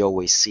 should you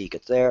always seek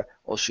it there,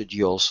 or should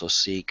you also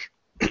seek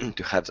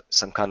to have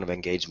some kind of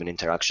engagement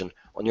interaction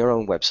on your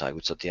own website,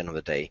 which at the end of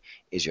the day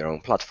is your own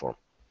platform?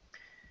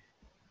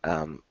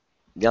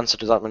 The answer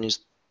to that one is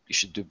you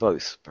should do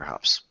both,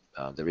 perhaps.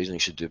 The reason you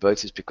should do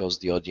both is because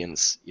the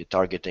audience you're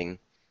targeting,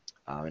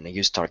 and I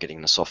use targeting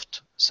in a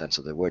soft sense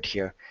of the word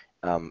here,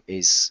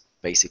 is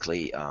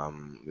basically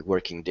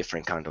working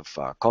different kind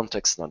of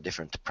contexts, not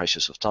different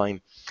pressures of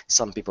time.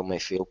 Some people may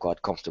feel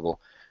quite comfortable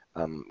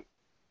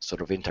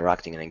sort of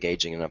interacting and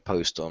engaging in a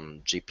post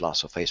on G+ or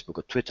Facebook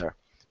or Twitter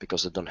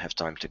because they don't have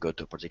time to go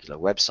to a particular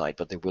website,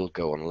 but they will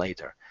go on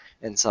later.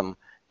 And some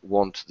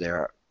want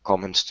their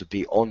comments to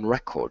be on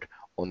record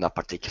on that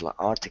particular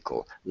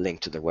article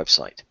linked to their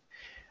website.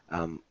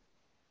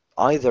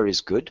 Either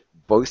is good,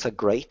 both are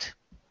great.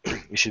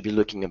 You should be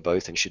looking at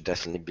both and should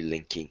definitely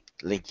be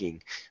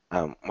linking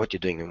what you're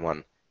doing in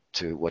one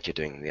to what you're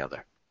doing in the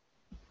other.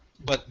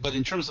 But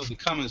in terms of the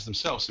comments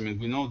themselves, I mean,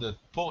 we know that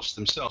posts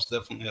themselves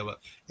definitely have a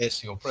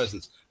SEO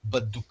presence.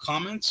 But do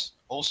comments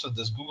also,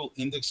 does Google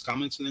index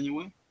comments in any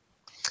way?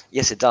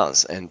 Yes, it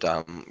does. And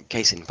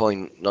case in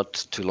point, not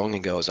too long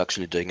ago, I was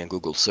actually doing a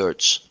Google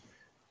search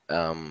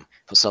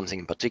for something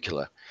in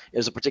particular. It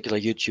was a particular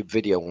YouTube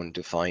video I wanted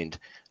to find,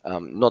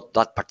 not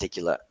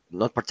particular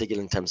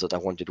in terms that I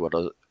wanted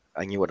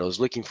I knew what I was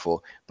looking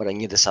for, but I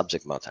knew the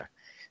subject matter.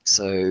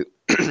 So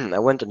I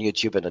went on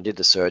YouTube and I did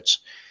the search,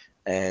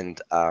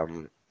 and a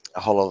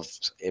whole of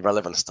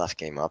irrelevant stuff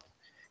came up.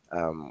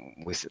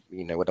 With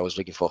what I was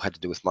looking for had to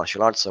do with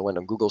martial arts. So I went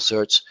on Google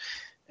search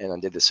and I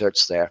did the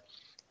search there,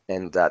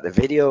 and the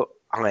video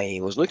I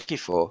was looking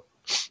for,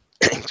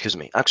 excuse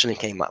me, actually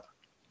came up.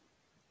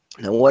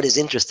 Now, what is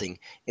interesting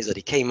is that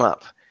it came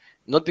up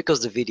not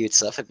because the video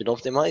itself had been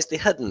optimized, it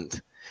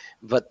hadn't,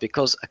 but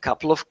because a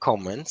couple of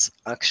comments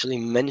actually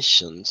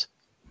mentioned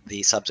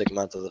the subject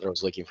matter that I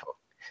was looking for.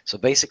 So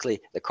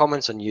basically, the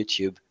comments on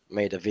YouTube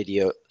made a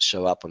video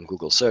show up on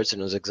Google search,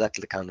 and it was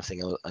exactly the kind of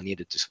thing I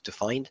needed to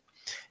find.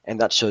 And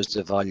that shows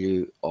the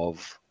value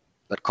of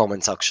that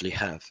comments actually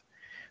have.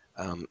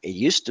 It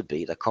used to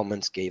be that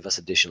comments gave us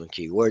additional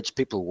keywords.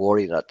 People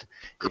worry that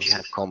if you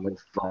have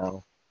comments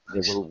now,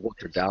 they will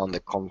water down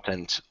the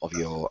content of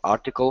your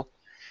article.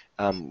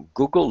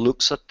 Google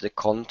looks at the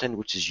content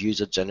which is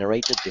user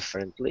generated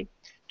differently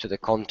to the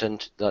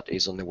content that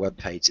is on the web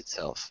page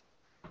itself.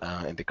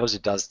 And because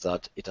it does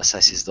that, it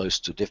assesses those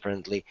two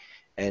differently,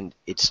 and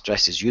it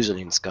stresses user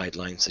links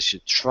guidelines. So you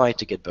should try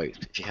to get both.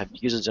 If you have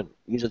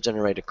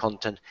user-generated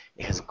content,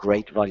 it has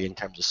great value in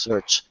terms of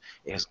search.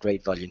 It has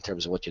great value in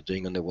terms of what you're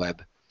doing on the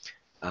web,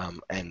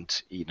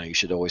 and you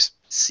should always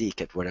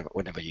seek it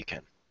whenever you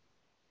can.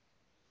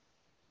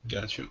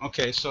 Got you.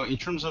 Okay, so in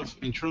terms of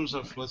let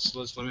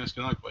me ask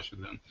you another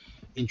question then.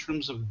 In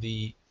terms of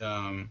the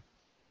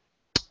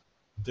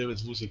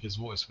David's losing his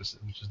voice,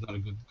 which is not a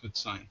good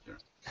sign here.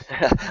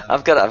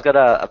 I've got a bit of Got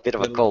a a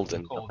little bit cold of a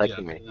and cold, yeah.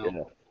 affecting me. You Yeah.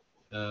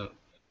 know.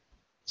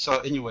 So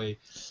anyway,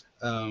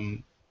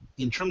 um,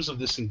 in terms of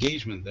this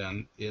engagement,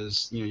 then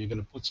is you're going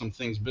to put some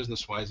things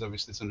business-wise.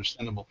 Obviously, it's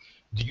understandable.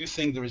 Do you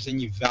think there is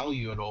any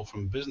value at all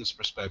from a business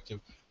perspective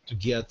to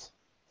get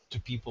to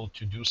people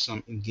to do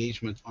some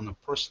engagement on a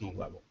personal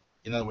level?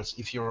 In other words,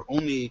 if you're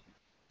only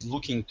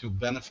looking to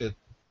benefit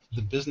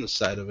the business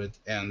side of it,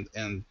 and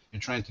you're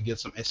trying to get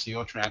some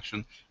SEO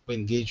traction by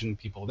engaging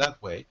people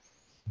that way,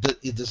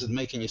 does it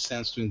make any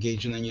sense to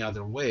engage in any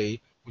other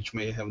way, which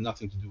may have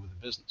nothing to do with the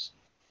business?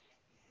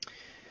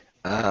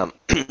 Um,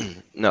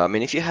 no, I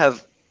mean, if you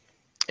have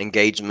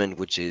engagement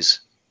which is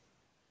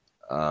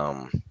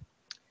um,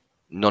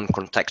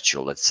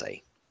 non-contextual, let's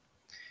say,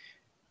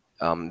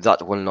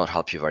 that will not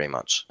help you very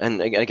much.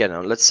 And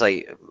again, let's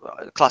say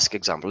a classic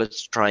example.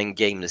 Let's try and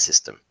game the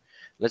system.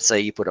 Let's say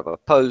you put up a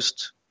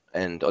post,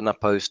 and on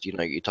that post,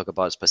 you talk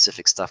about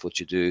specific stuff what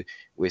you do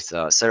with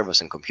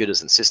servers and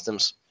computers and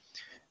systems,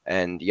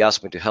 and you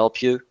ask me to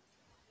help you.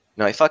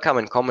 Now, if I come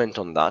and comment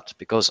on that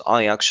because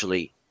I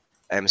actually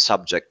am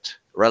subject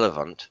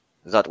relevant,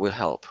 that will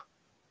help.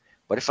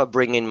 But if I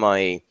bring in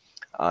my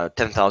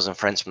 10,000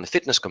 friends from the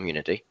fitness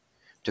community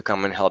to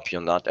come and help you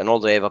on that, and all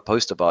they ever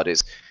post about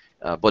is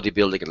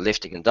bodybuilding and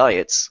lifting and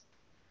diets,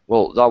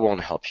 well, that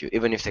won't help you.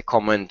 Even if they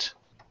comment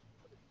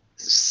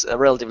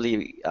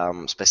relatively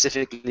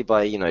specifically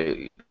by,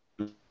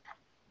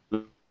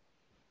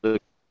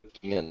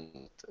 looking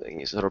and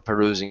sort of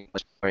perusing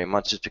very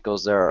much, just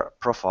because their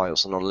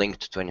profiles are not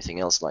linked to anything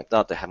else like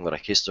that. They haven't got a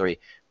history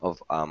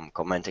of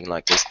commenting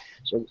like this.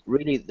 So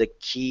really, the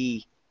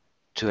key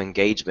to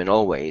engagement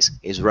always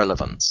is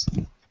relevance,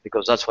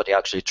 because that's what you're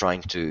actually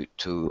trying to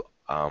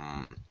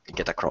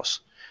get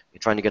across. You're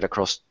trying to get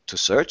across to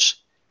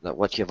search that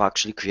what you've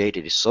actually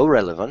created is so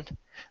relevant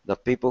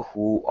that people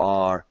who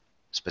are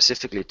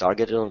specifically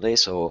targeted on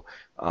this or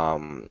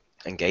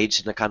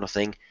engaged in the kind of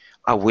thing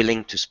are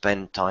willing to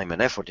spend time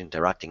and effort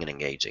interacting and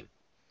engaging.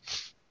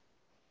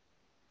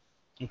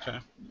 Okay.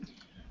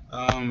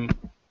 Um,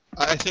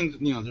 I think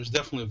there's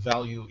definitely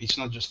value. It's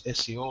not just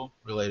SEO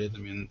related. I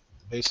mean,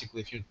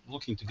 basically, if you're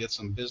looking to get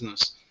some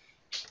business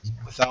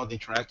without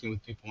interacting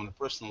with people on a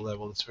personal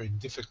level, it's very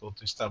difficult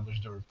to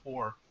establish the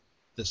rapport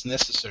that's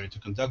necessary to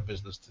conduct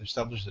business, to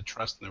establish the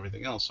trust and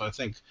everything else. So I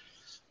think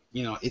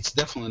it's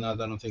definitely not.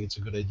 I don't think it's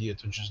a good idea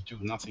to just do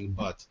nothing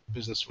but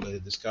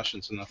business-related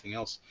discussions and nothing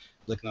else,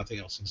 like nothing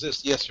else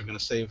exists. Yes, you're going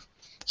to save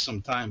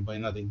some time by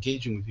not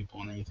engaging with people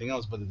on anything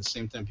else, but at the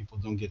same time, people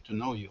don't get to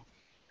know you,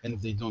 and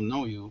if they don't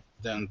know you,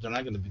 then they're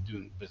not going to be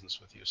doing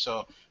business with you.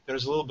 So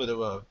there's a little bit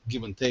of a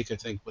give and take, I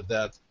think, with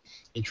that,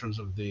 in terms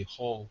of the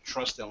whole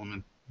trust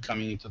element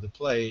coming into the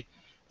play,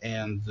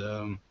 and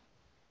a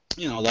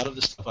lot of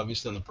the stuff,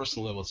 obviously, on the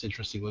personal level, it's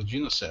interesting. Like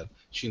Gina said,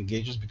 she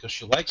engages because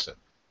she likes it.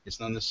 It's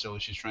not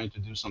necessarily she's trying to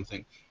do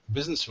something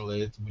business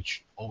related,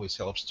 which always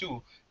helps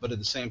too. But at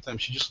the same time,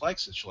 she just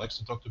likes it. She likes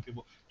to talk to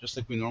people just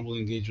like we normally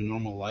engage in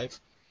normal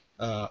life,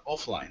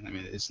 offline. I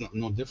mean, it's not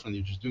no different.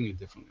 You're just doing it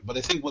differently. But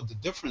I think what the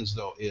difference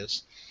though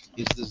is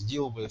this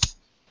deal with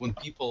when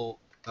people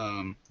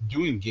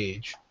do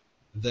engage,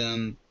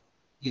 then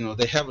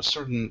they have a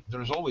certain.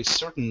 There's always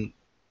certain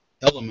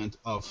element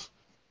of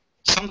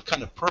some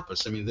kind of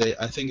purpose. I mean,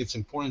 I think it's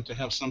important to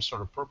have some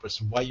sort of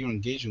purpose why you're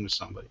engaging with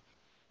somebody,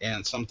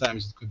 and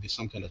sometimes it could be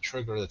some kind of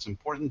trigger that's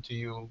important to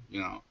you.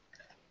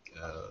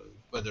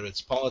 Whether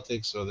it's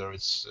politics, whether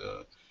it's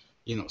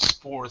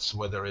sports,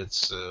 whether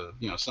it's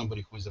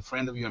somebody who is a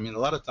friend of you. I mean, a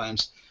lot of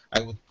times I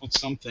would put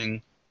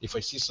something if I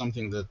see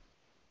something that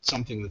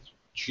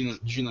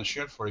Gina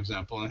shared, for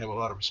example, and I have a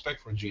lot of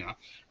respect for Gina,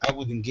 I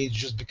would engage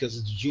just because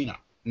it's Gina,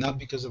 not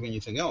because of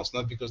anything else,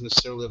 not because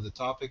necessarily of the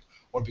topic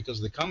or because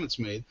of the comments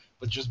made,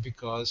 but just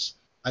because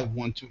I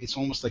want to. It's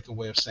almost like a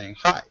way of saying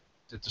hi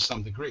to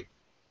some degree,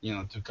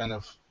 to kind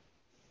of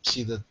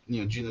see that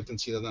Gina can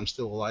see that I'm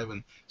still alive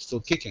and still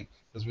kicking,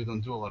 because we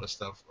don't do a lot of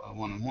stuff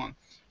one-on-one.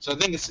 So I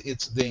think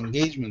it's the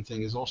engagement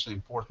thing is also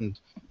important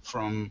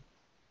from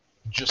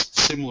just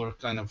similar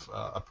kind of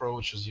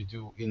approach as you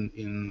do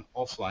in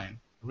offline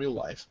real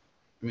life.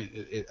 I mean,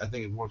 I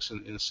think it works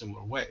in a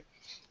similar way.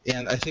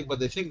 And I think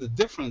the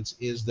difference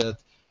is that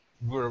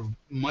we're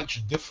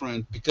much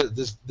different because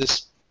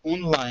this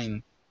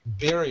online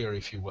barrier,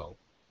 if you will,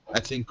 I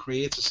think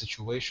creates a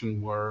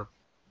situation where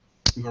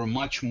we're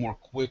much more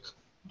quick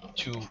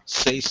to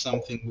say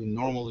something we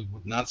normally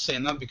would not say,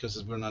 not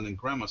because we're not in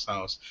grandma's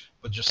house,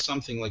 but just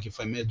something like if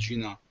I met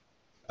Gina,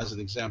 as an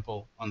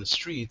example, on the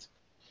street,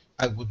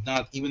 I would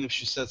not, even if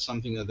she said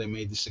something that I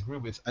may disagree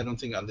with, I don't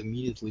think I'd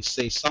immediately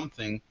say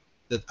something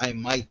that I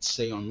might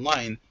say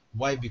online.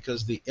 Why?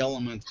 Because the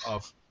element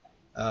of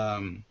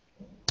the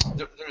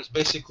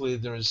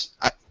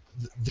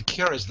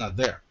care is not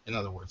there. In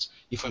other words,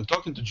 if I'm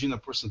talking to Gina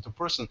person to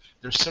person,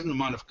 there's a certain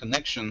amount of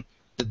connection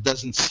that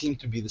doesn't seem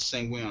to be the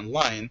same way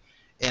online.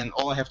 And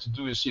all I have to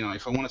do is,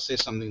 if I want to say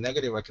something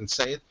negative, I can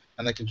say it,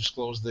 and I can just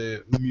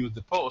mute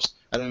the post.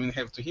 I don't even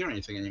have to hear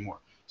anything anymore.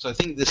 So I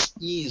think this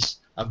ease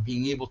of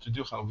being able to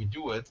do how we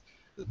do it,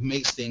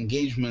 makes the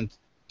engagement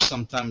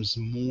sometimes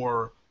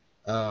more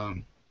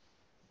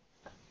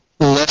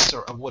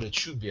lesser of what it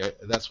should be.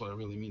 That's what I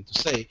really mean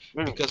to say,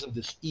 because of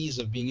this ease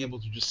of being able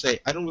to just say,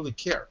 I don't really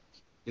care.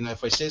 You know,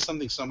 if I say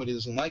something, somebody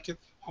doesn't like it,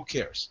 who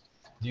cares?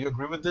 Do you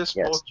agree with this,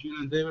 Yes. both Gina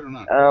and David, or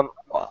not?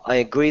 I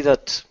agree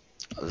that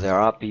there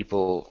are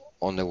people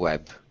on the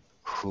web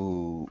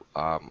who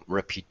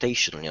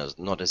reputationally are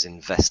not as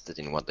invested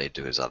in what they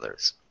do as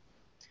others.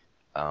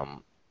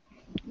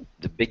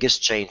 The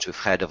biggest change we've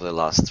had over the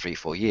last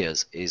 3-4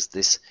 years is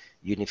this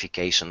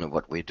unification of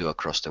what we do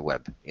across the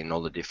web in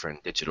all the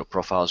different digital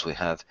profiles we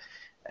have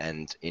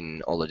and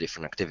in all the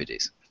different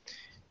activities.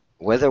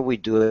 Whether we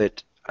do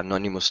it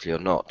anonymously or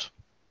not,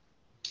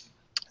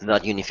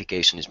 that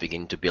unification is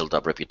beginning to build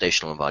up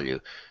reputational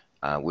value,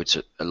 which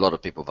a lot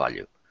of people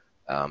value.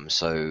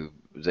 So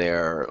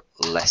they're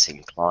less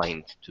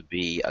inclined to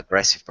be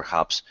aggressive,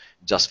 perhaps,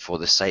 just for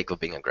the sake of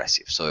being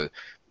aggressive. So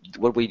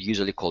what we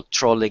usually call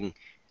trolling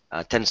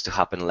tends to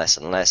happen less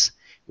and less,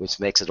 which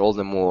makes it all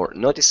the more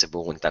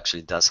noticeable when it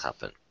actually does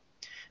happen.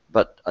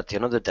 But at the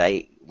end of the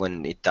day,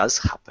 when it does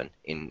happen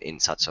in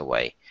such a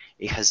way,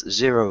 it has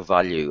zero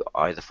value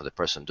either for the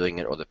person doing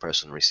it or the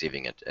person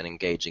receiving it, and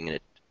engaging in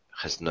it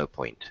has no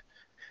point.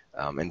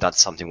 And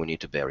that's something we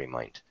need to bear in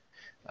mind.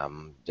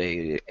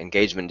 The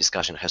engagement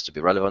discussion has to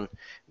be relevant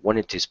when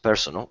it is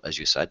personal, as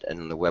you said, and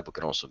on the web it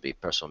can also be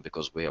personal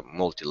because we are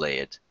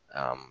multi-layered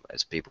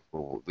as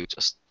people. We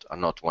just are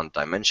not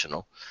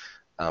one-dimensional.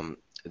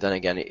 Then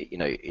again,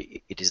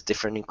 it is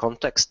different in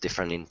context,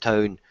 different in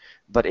tone,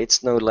 but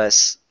it's no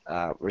less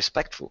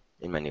respectful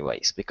in many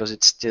ways because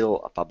it's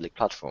still a public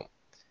platform.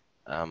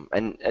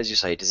 And as you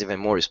say, it is even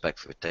more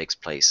respectful if it takes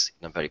place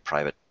in a very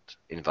private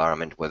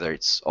environment, whether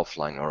it's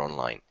offline or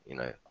online,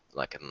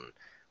 like an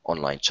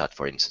online chat,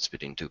 for instance,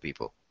 between two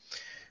people.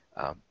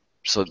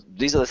 So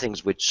these are the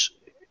things which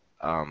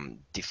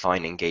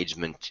define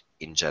engagement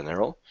in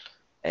general.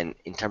 And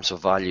in terms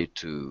of value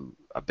to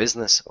a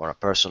business or a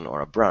person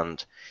or a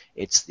brand,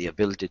 it's the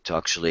ability to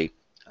actually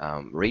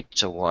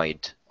reach a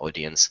wide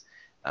audience,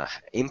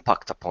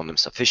 impact upon them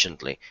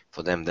sufficiently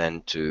for them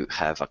then to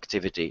have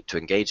activity, to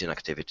engage in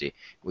activity,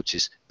 which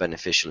is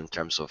beneficial in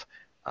terms of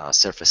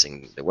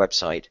surfacing the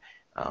website,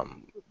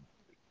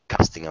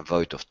 casting a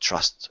vote of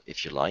trust,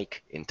 if you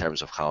like, in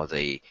terms of how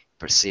they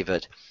perceive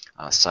it,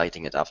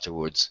 citing it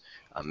afterwards,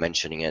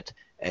 mentioning it,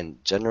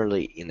 and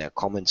generally in their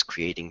comments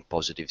creating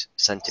positive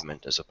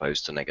sentiment as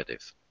opposed to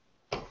negative.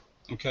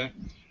 Okay.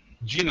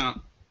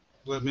 Gina,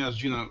 let me ask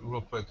Gina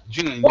real quick.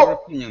 Gina, in your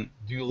opinion,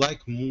 do you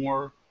like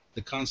more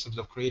the concept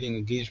of creating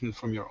engagement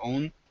from your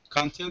own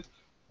content,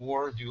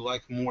 or do you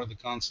like more the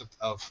concept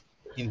of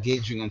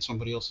engaging on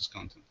somebody else's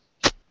content?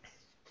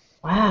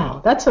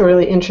 Wow, that's a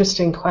really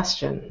interesting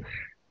question.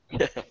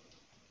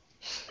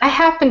 I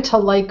happen to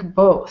like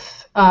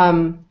both.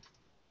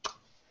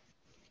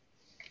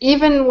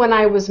 Even when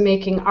I was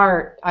making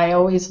art, I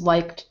always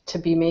liked to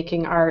be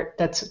making art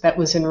that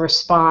was in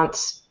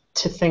response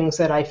to things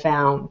that I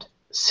found.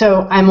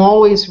 So I'm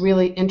always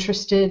really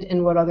interested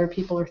in what other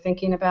people are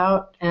thinking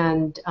about,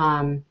 and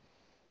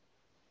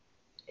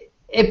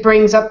it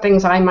brings up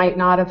things I might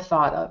not have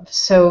thought of.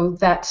 So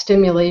that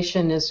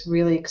stimulation is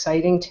really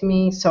exciting to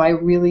me. So I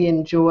really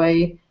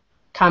enjoy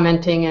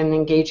commenting and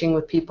engaging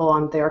with people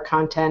on their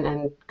content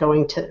and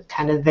going to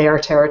kind of their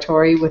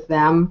territory with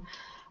them.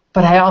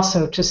 But I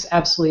also just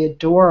absolutely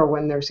adore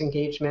when there's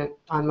engagement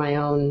on my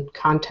own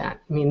content.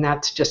 I mean,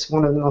 that's just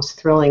one of the most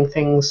thrilling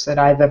things that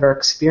I've ever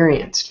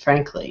experienced,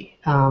 frankly.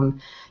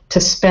 To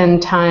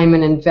spend time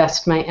and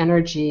invest my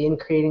energy in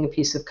creating a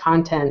piece of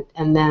content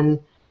and then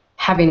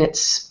having it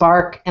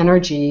spark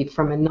energy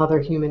from another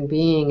human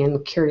being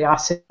and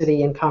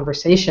curiosity and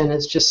conversation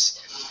is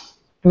just,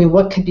 I mean,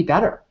 what could be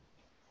better,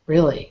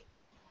 really?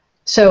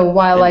 So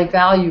while I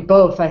value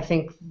both, I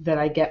think that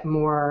I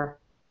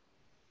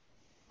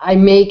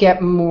may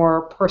get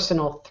more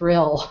personal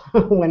thrill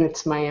when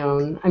it's my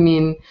own. I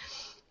mean,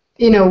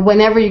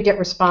 whenever you get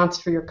response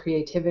for your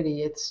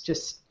creativity,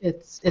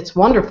 it's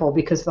wonderful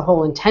because the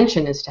whole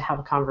intention is to have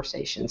a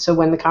conversation. So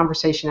when the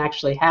conversation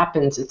actually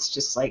happens, it's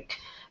just like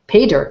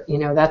pay dirt,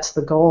 that's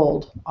the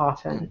gold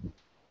often.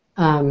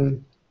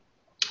 I'm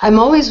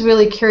always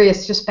really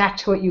curious, just back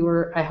to what you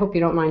were, I hope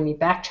you don't mind me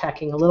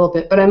backtracking a little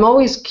bit, but I'm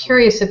always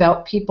curious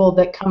about people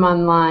that come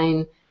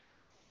online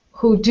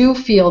who do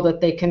feel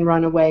that they can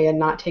run away and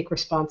not take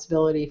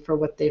responsibility for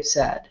what they've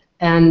said.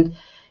 And,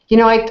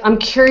 I'm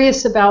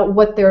curious about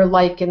what they're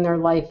like in their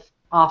life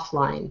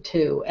offline,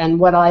 too. And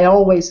what I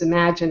always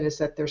imagine is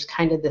that there's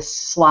kind of this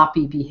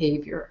sloppy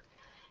behavior.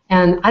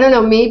 And I don't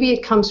know, maybe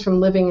it comes from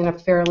living in a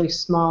fairly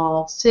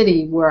small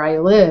city where I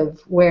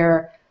live,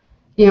 where,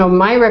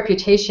 my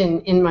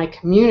reputation in my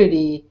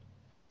community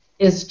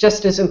is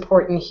just as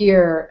important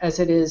here as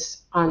it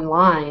is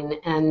online,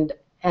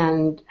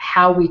 and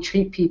how we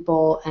treat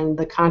people and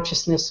the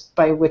consciousness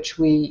by which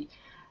we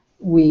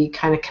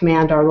kind of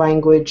command our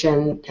language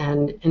and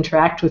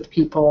interact with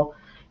people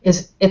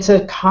it's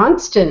a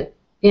constant.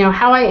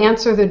 How I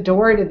answer the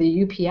door to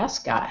the UPS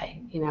guy.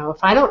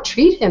 If I don't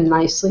treat him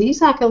nicely,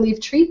 he's not going to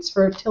leave treats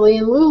for Tilly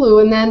and Lulu,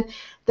 and then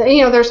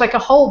there's like a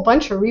whole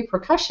bunch of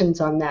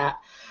repercussions on that.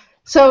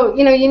 So,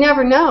 you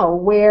never know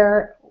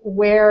where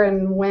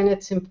and when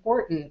it's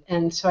important.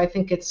 And so I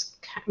think it's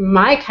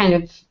my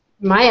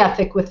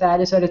ethic with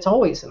that is that it's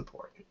always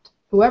important,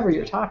 whoever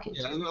you're talking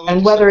to,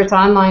 and whether it's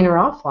online or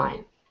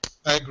offline.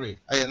 I agree,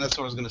 and that's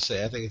what I was going to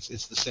say. I think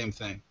it's the same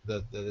thing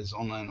that is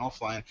online and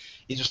offline.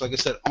 It's just like I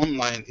said,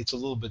 online it's a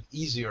little bit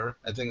easier.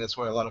 I think that's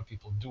why a lot of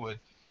people do it,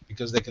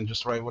 because they can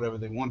just write whatever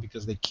they want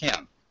because they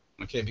can.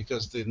 Okay,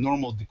 because the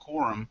normal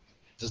decorum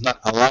does not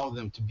allow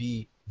them to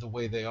be the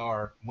way they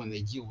are when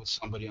they deal with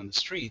somebody on the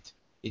street.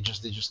 We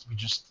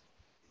just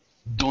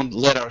don't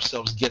let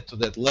ourselves get to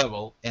that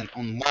level. And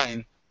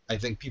online, I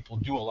think people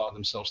do allow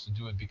themselves to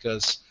do it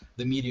because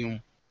the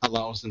medium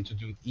allows them to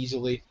do it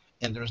easily,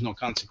 and there's no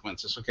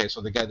consequences. Okay, so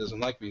the guy doesn't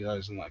like me, the guy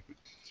doesn't like me.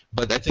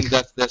 But I think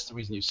that's the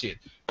reason you see it.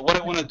 But what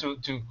I wanted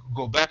to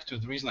go back to,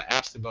 the reason I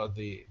asked about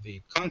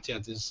the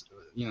content is,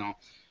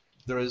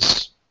 there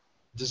is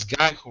this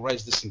guy who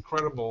writes this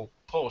incredible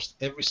post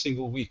every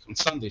single week on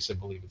Sundays, I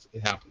believe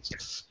it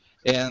happens.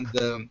 And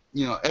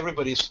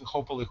everybody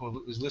hopefully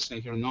who is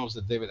listening here knows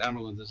that David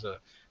Amerland does a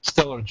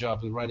stellar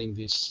job in writing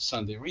these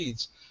Sunday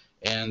reads.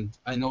 And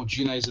I know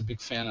Gina is a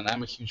big fan, and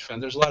I'm a huge fan.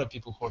 There's a lot of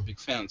people who are big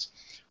fans.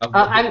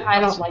 I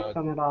don't like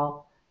them at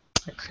all.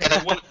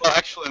 And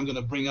actually, I'm going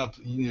to bring up,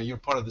 you're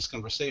part of this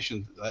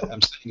conversation.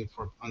 I'm saying it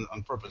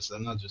on purpose.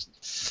 I'm not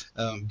just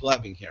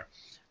blabbing here.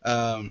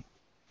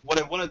 What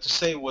I wanted to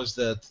say was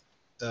that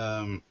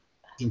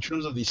in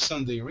terms of these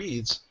Sunday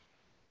reads,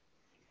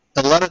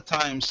 a lot of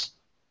times,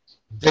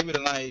 David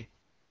and I,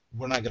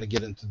 we're not going to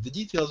get into the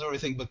details or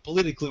everything, but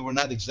politically, we're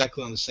not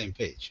exactly on the same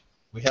page.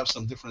 We have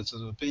some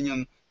differences of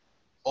opinion,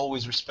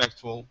 always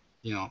respectful,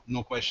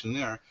 no question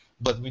there,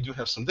 but we do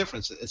have some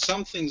differences. And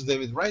some things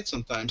David writes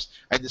sometimes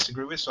I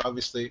disagree with, so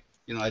obviously,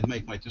 I'd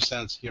make my 2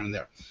 cents here and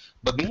there.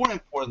 But more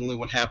importantly,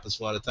 what happens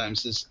a lot of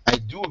times is I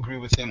do agree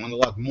with him on a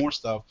lot more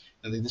stuff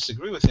than I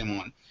disagree with him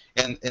on.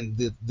 And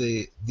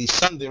the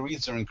Sunday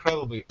reads are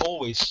incredibly,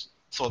 always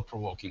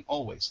thought-provoking,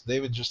 always.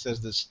 David just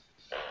has this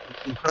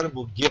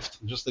incredible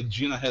gift, just like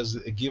Gina has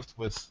a gift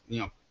with,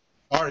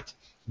 art,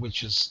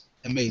 which is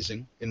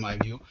amazing in my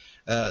view.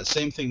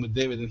 Same thing with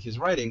David and his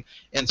writing.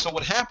 And so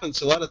what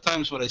happens a lot of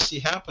times, what I see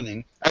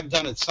happening, I've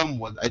done it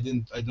somewhat. I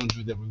don't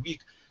do it every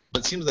week,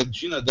 but it seems like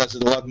Gina does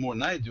it a lot more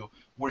than I do,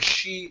 where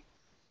she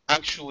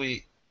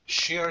actually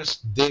shares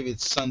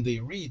David's Sunday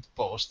read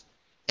post,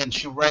 and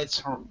she writes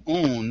her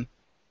own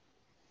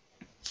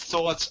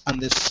thoughts on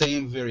the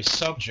same very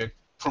subject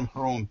from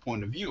her own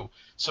point of view.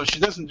 So she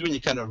doesn't do any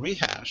kind of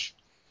rehash.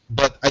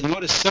 But I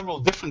noticed several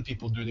different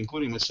people do it,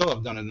 including myself.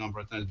 I've done it a number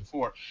of times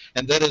before,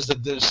 and that is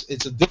that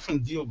it's a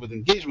different deal with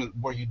engagement,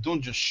 where you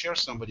don't just share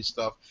somebody's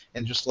stuff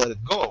and just let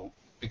it go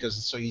because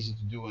it's so easy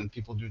to do and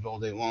people do it all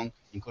day long,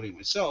 including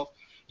myself.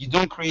 You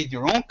don't create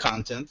your own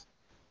content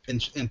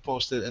and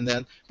post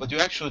it, but you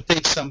actually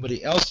take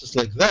somebody else's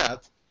like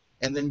that,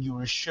 and then you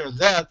reshare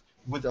that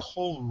with a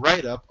whole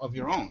write-up of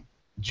your own.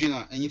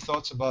 Gina, any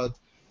thoughts about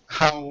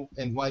how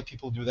and why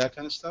people do that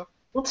kind of stuff?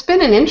 Well, it's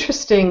been an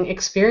interesting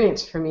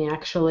experience for me,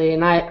 actually,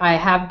 and I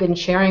have been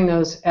sharing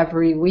those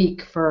every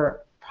week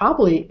for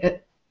probably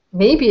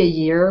maybe a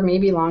year,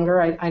 maybe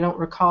longer, I don't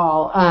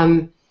recall.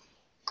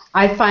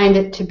 I find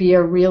it to be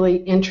a really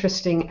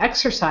interesting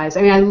exercise.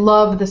 I mean, I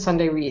love the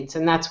Sunday reads,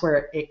 and that's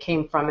where it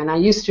came from, and I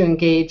used to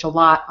engage a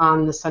lot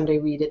on the Sunday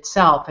read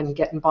itself and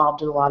get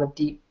involved in a lot of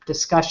deep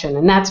discussion,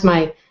 and that's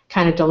my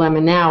kind of dilemma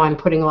now. I'm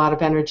putting a lot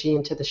of energy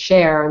into the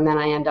share, and then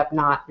I end up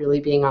not really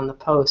being on the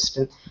post,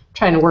 and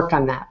trying to work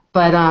on that.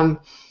 But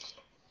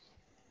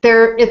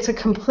it's a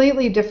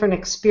completely different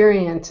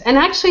experience. And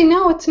actually,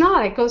 no, it's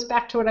not. It goes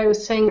back to what I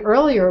was saying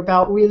earlier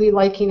about really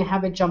liking to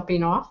have a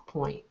jumping off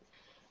point.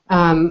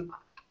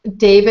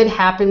 David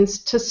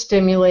happens to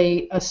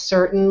stimulate a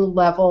certain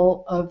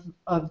level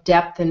of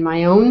depth in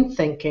my own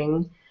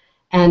thinking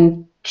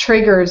and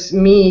triggers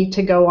me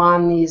to go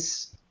on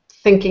these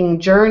thinking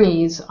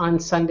journeys on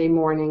Sunday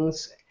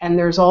mornings, and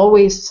there's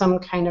always some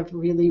kind of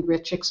really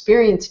rich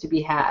experience to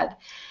be had.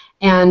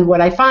 And what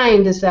I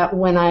find is that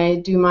when I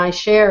do my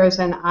shares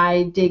and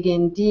I dig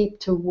in deep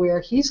to where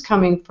he's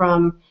coming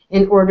from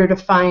in order to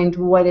find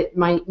what it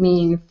might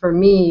mean for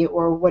me,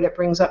 or what it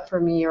brings up for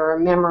me, or a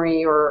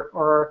memory,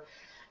 or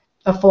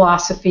a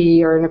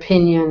philosophy, or an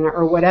opinion,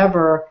 or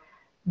whatever,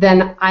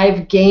 then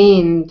I've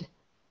gained,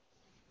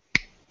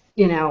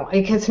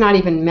 it's not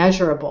even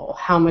measurable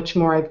how much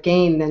more I've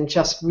gained than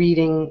just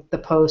reading the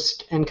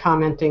post and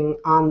commenting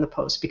on the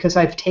post, because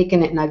I've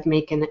taken it and I've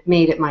made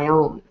it my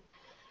own.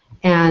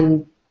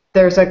 And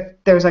there's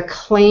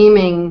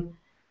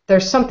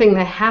something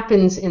that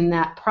happens in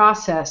that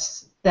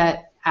process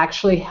that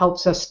actually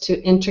helps us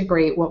to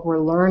integrate what we're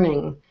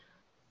learning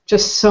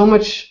just so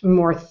much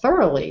more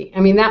thoroughly. I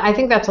mean, I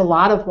think that's a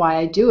lot of why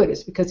I do it,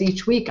 is because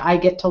each week I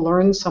get to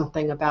learn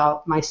something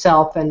about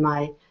myself and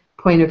my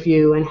point of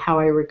view and how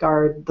I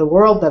regard the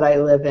world that I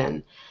live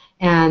in.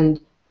 And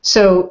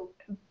so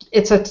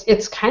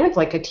it's kind of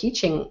like a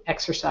teaching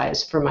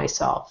exercise for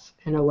myself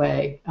in a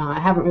way. I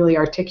haven't really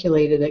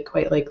articulated it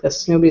quite like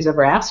this. Nobody's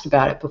ever asked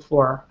about it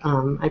before.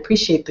 I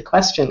appreciate the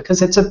question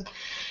because it's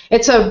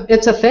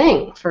a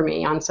thing for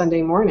me on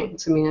Sunday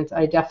mornings. I mean,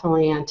 I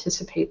definitely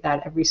anticipate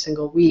that every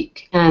single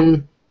week.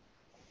 And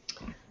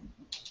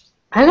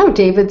I don't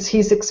know,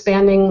 he's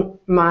expanding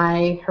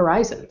my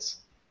horizons.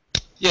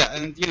 Yeah,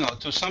 and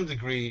to some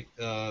degree,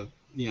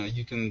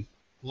 you can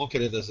look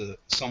at it as a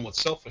somewhat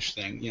selfish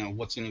thing.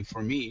 What's in it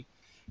for me,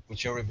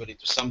 which everybody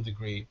to some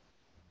degree,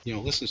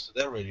 listens to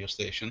that radio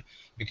station,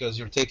 because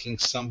you're taking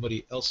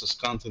somebody else's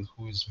content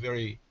who is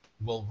very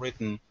well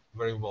written,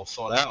 very well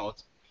thought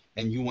out,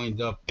 and you wind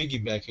up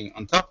piggybacking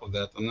on top of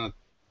that. I'm not.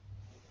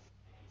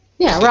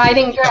 Yeah,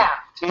 riding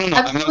draft. No,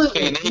 I'm not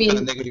saying in any kind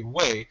of negative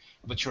way,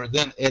 but you're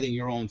then adding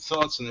your own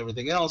thoughts and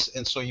everything else,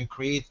 and so you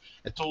create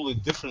a totally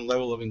different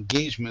level of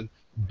engagement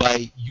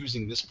by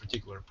using this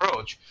particular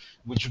approach,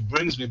 which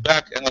brings me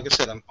back, and like I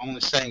said, I'm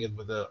only saying it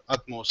with the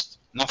utmost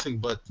nothing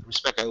but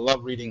respect. I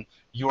love reading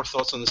your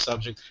thoughts on the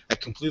subject. I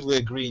completely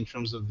agree in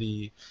terms of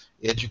the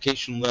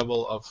education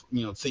level of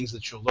things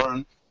that you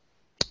learn.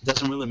 It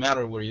doesn't really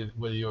matter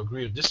whether you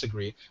agree or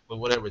disagree with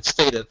whatever it's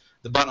stated.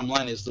 The bottom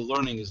line is the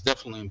learning is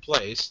definitely in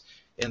place,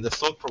 and the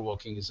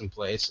thought-provoking is in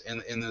place,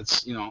 and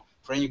it's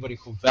for anybody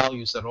who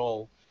values at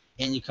all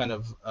any kind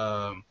of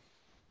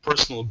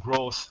personal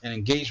growth and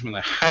engagement, I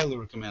highly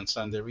recommend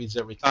Sunday Reads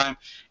every time.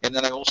 And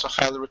then I also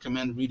highly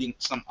recommend reading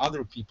some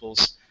other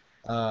people's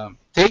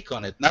take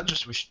on it, not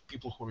just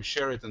people who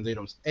share it and they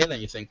don't add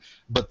anything,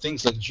 but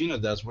things like Gina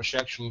does, where she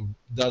actually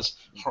does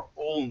her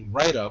own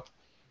write-up,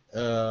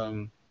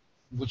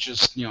 which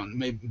is,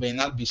 may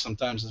not be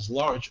sometimes as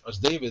large as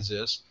David's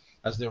is,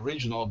 as the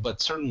original, but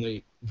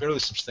certainly very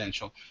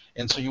substantial.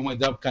 And so you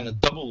wind up kind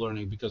of double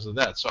learning because of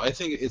that. So I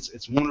think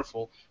it's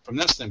wonderful from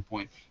that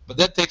standpoint. But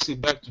that takes me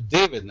back to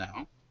David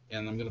now,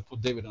 and I'm going to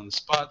put David on the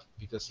spot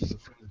because he's a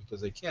friend,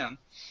 because I can.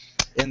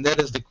 And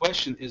that is the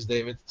question is,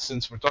 David,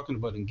 since we're talking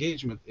about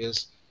engagement,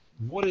 is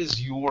what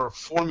is your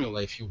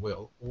formula, if you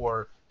will,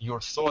 or your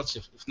thoughts,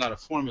 if not a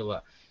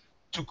formula,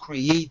 to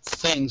create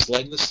things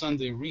like the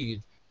Sunday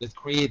Read that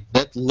create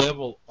that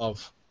level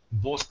of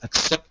both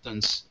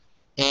acceptance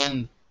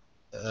and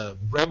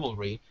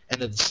revelry,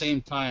 and at the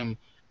same time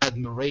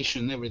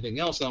admiration and everything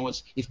else. In other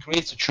words, it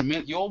creates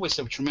you always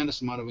have a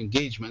tremendous amount of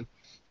engagement,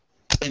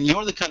 and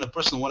you're the kind of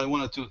person, what I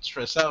wanted to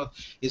stress out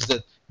is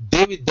that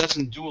David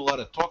doesn't do a lot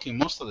of talking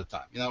most of the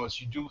time. In other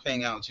words, you do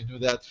hangouts, you do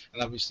that,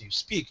 and obviously you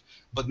speak,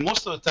 but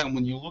most of the time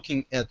when you're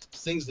looking at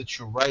things that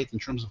you write in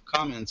terms of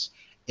comments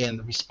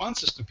and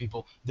responses to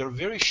people, they're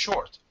very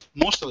short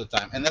most of the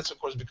time, and that's of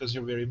course because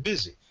you're very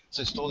busy,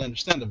 so it's totally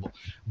understandable.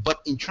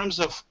 But in terms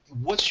of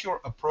what's your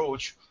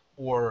approach,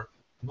 or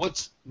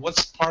what's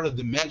part of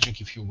the magic,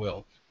 if you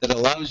will, that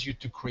allows you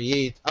to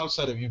create,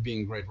 outside of you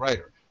being a great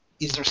writer,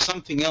 is there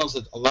something else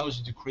that allows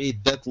you to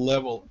create that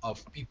level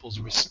of people's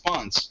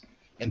response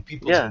and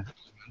people's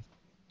engagement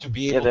to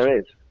be able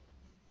to...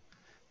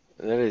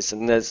 There is,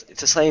 and it's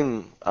the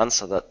same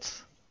answer that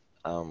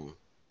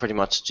pretty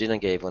much Gina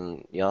gave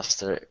when you asked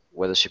her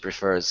whether she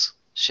prefers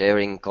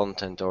sharing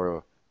content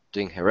or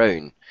doing her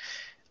own.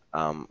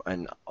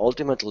 And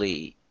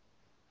ultimately,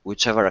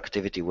 whichever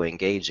activity we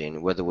engage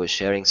in, whether we're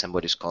sharing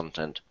somebody's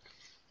content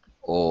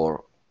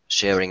or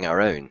sharing our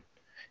own,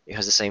 it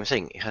has the same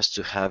thing. It has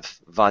to have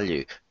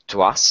value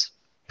to us,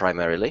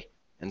 primarily,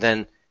 and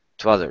then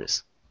to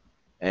others.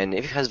 And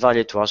if it has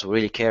value to us, we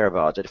really care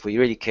about it. If we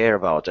really care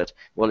about it,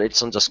 well,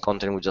 it's not just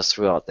content we just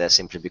threw out there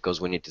simply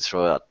because we need to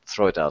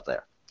throw it out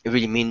there. It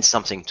really means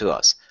something to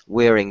us.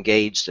 We're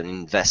engaged and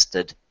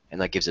invested, and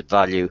that gives it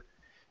value.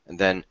 And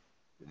then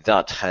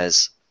that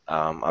has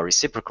a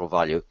reciprocal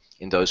value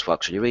in those who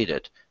actually read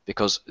it,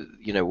 because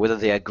whether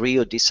they agree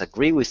or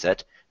disagree with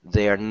it,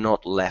 they are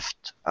not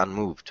left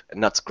unmoved,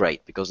 and that's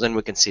great, because then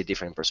we can see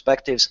different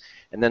perspectives,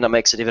 and then that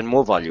makes it even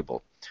more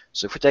valuable.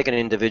 So if we take an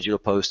individual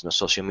post on a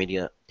social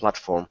media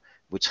platform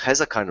which has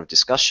a kind of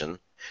discussion,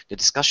 the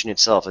discussion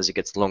itself, as it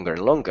gets longer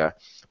and longer,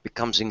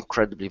 becomes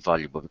incredibly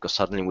valuable, because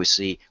suddenly we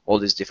see all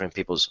these different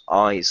people's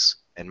eyes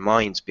and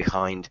minds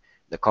behind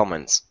the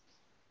comments.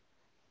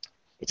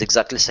 It's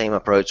exactly the same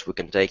approach we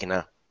can take in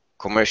a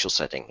commercial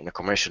setting, in a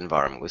commercial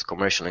environment, with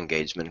commercial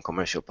engagement,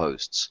 commercial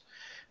posts.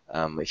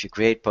 If you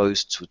create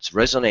posts which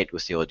resonate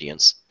with the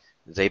audience,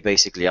 they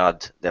basically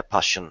add their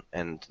passion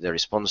and their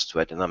response to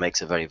it, and that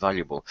makes it very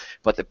valuable.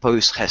 But the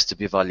post has to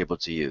be valuable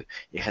to you.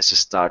 It has to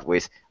start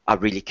with, I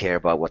really care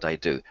about what I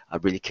do. I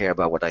really care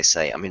about what I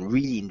say. I mean,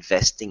 really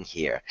investing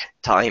here,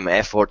 time,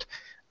 effort,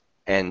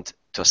 and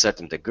to a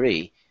certain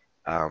degree,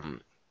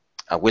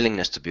 a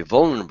willingness to be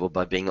vulnerable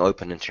by being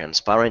open and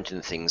transparent in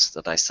the things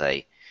that I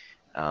say.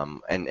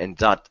 And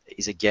that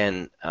is,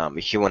 again,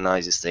 it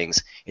humanizes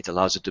things. It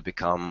allows it to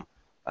become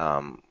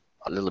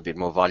a little bit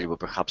more valuable,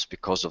 perhaps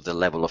because of the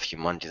level of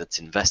humanity that's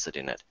invested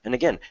in it. And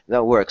again,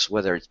 that works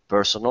whether it's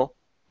personal,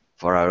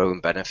 for our own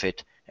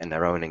benefit and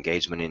our own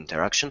engagement and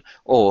interaction,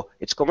 or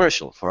it's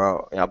commercial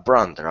for our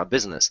brand or our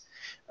business.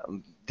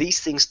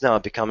 These things now are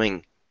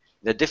becoming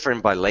They're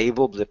different by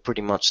label, but they're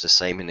pretty much the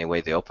same in the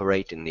way they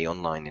operate in the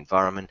online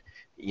environment.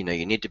 You know,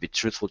 you need to be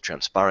truthful,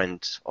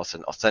 transparent,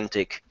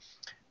 authentic,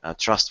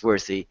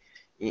 trustworthy.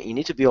 You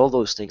need to be all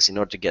those things in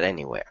order to get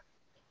anywhere.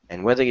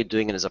 And whether you're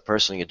doing it as a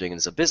person or you're doing it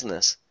as a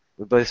business,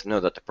 we both know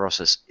that the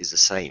process is the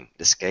same.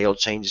 The scale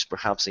changes,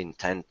 perhaps the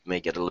intent may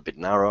get a little bit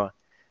narrower,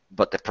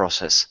 but the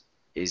process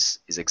is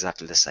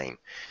exactly the same.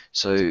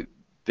 So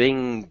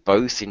being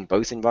both in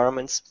both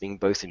environments, being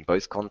both in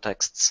both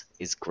contexts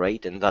is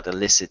great, and that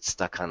elicits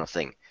that kind of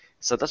thing.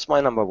 So that's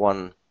my number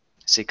one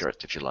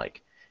secret, if you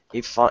like.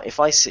 If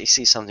I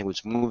see something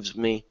which moves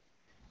me,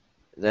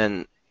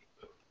 then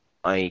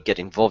I get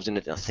involved in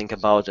it, I think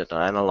about it,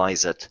 I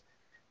analyze it,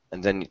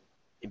 and then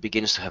it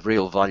begins to have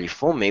real value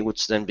for me,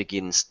 which then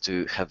begins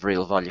to have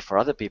real value for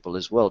other people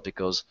as well,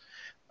 because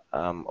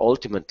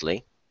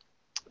ultimately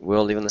we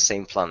all live on the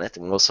same planet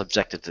and we're all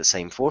subjected to the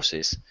same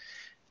forces,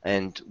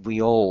 and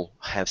we all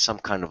have some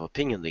kind of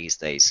opinion these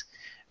days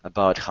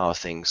about how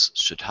things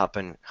should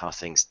happen, how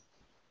things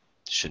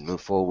should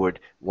move forward,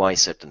 why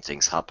certain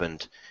things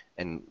happened,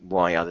 and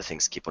why other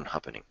things keep on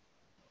happening.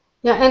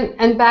 Yeah,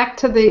 and back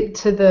to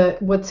the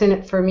what's in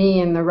it for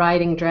me and the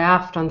writing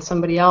draft on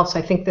somebody else,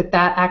 I think that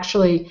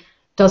actually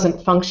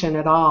doesn't function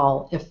at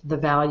all if the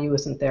value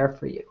isn't there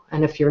for you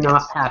and if you're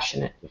not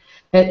passionate.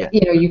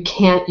 You know, you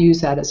can't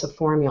use that as a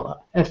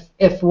formula.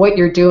 If what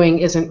you're doing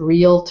isn't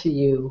real to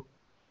you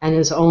and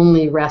is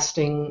only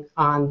resting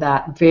on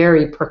that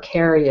very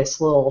precarious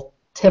little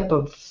tip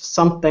of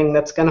something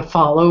that's going to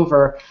fall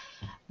over,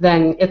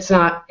 then it's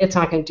not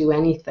going to do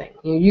anything.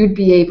 You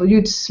know,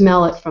 you'd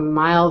smell it from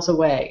miles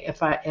away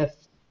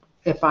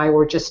if I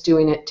were just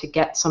doing it to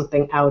get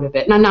something out of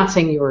it. And I'm not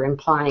saying you were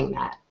implying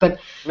that, but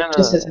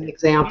just as an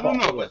example.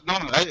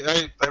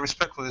 I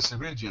respectfully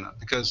disagree, Gina,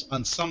 because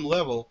on some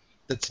level,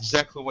 that's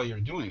exactly why you're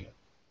doing it.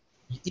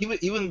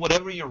 Even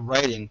whatever you're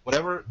writing,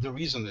 whatever the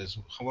reason is,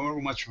 however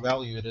much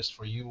value it is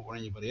for you or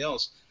anybody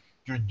else,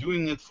 you're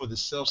doing it for the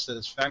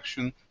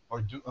self-satisfaction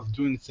of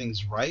doing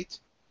things right,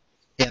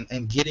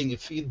 and getting a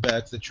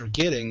feedback that you're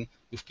getting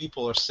if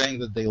people are saying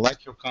that they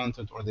like your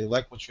content or they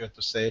like what you have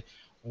to say,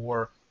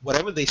 or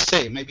whatever they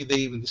say, maybe they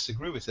even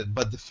disagree with it,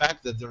 but the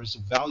fact that there is a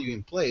value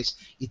in place,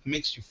 it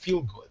makes you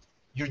feel good.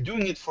 You're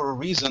doing it for a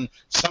reason,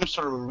 some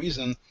sort of a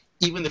reason,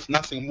 even if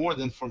nothing more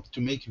than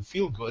to make you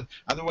feel good.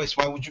 Otherwise,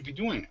 why would you be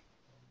doing it?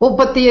 Well,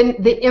 but the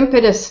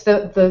impetus,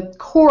 the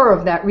core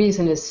of that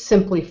reason is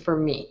simply for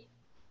me.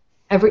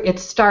 It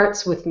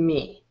starts with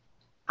me.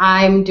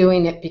 I'm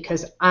doing it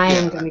because I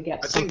am going to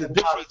get something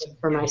out of it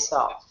for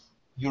myself.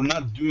 You're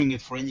not doing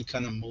it for any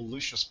kind of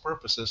malicious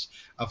purposes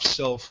of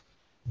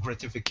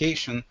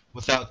self-gratification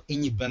without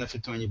any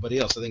benefit to anybody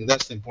else. I think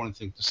that's the important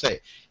thing to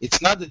say.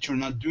 It's not that you're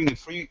not doing it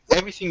for you.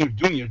 Everything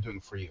you're doing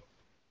for you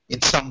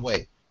in some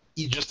way.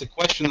 It's just a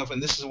question of,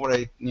 and this is what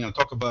I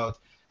talk about,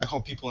 I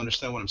hope people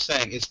understand what I'm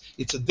saying,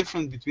 it's a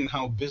difference between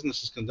how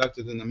business is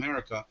conducted in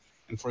America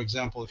and, for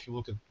example, if you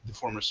look at the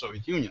former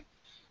Soviet Union.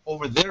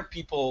 Over there,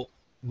 people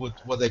would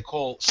what they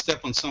call step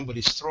on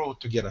somebody's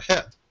throat to get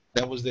ahead.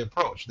 That was the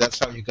approach. That's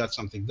how you got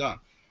something done.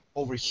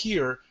 Over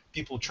here,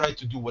 people try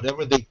to do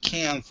whatever they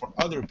can for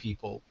other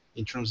people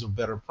in terms of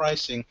better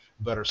pricing,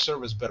 better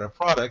service, better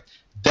product.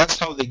 That's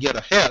how they get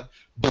ahead.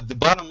 But the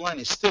bottom line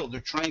is still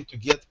they're trying to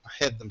get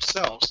ahead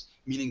themselves,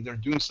 meaning they're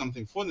doing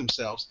something for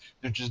themselves.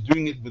 They're just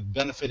doing it with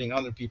benefiting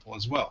other people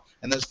as well.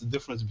 And that's the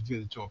difference between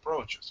the two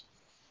approaches.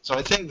 So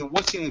I think that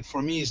what's in it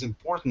for me is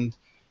important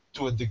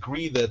to a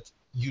degree that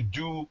you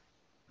do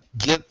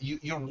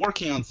you're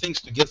working on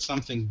things to get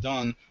something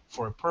done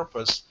for a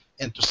purpose,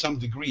 and to some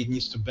degree it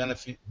needs to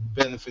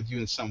benefit you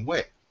in some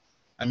way.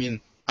 I mean,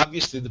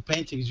 obviously the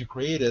paintings you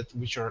created,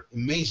 which are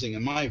amazing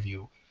in my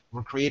view,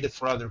 were created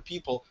for other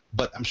people,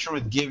 but I'm sure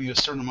it gave you a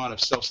certain amount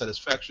of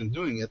self-satisfaction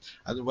doing it.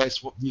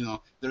 Otherwise,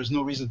 there's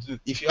no reason to do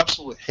it. If you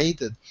absolutely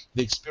hated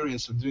the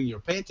experience of doing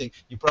your painting,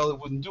 you probably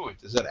wouldn't do it.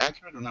 Is that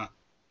accurate or not?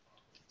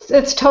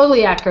 It's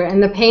totally accurate.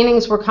 And the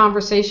paintings were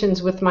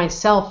conversations with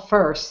myself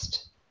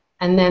first,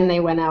 and then they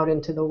went out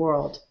into the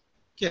world.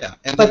 Yeah.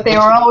 But they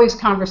are always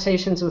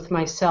conversations with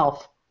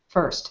myself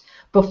first.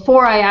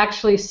 Before I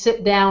actually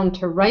sit down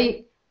to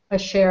write a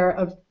share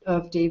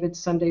of David's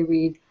Sunday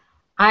Read,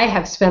 I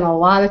have spent a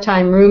lot of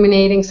time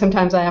ruminating.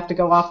 Sometimes I have to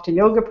go off to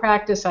yoga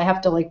practice. I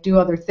have to do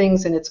other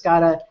things, and it's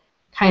got to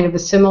kind of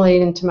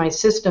assimilate into my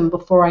system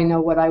before I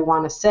know what I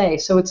want to say.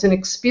 So it's an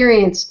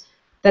experience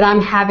that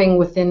I'm having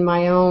within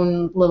my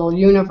own little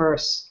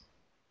universe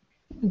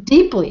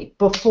deeply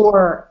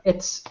before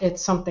it's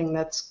something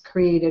that's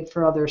created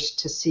for others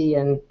to see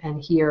and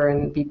hear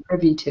and be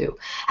privy to.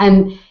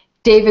 And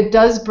David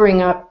does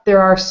bring up,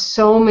 there are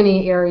so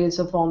many areas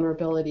of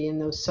vulnerability in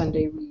those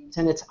Sunday reads,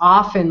 and it's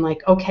often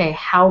like, okay,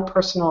 how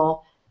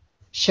personal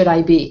should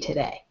I be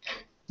today?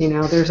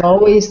 There's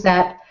always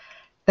that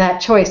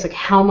choice, like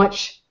how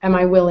much am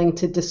I willing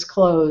to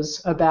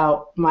disclose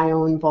about my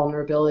own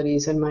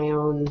vulnerabilities and my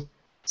own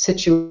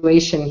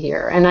situation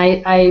here? And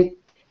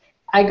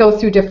I go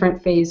through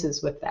different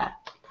phases with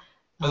that.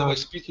 By the way,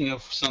 speaking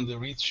of Sunday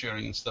read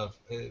sharing and stuff,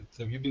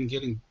 have you been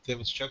getting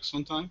David's checks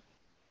on time?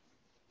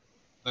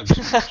 I've been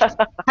getting checks.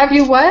 Have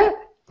you what?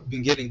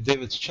 Been getting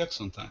David's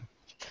checks on time.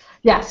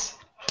 Yes.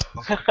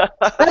 Okay.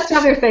 That's the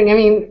other thing. I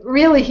mean,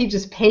 really, he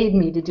just paid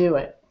me to do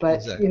it, but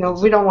Exactly.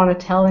 we don't want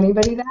to tell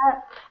anybody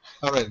that.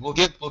 All right, we'll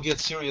get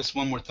serious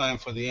one more time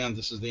for the end.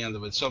 This is the end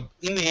of it. So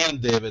in the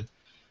end, David,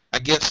 I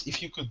guess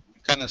if you could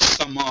kind of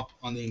sum up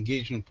on the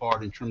engagement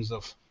part in terms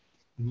of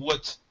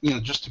what,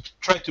 just to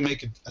try to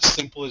make it as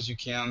simple as you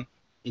can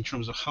in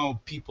terms of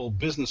how people,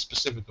 business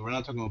specifically, we're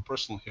not talking about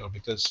personal here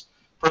because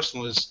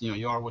personal is,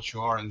 you are what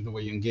you are and the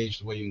way you engage,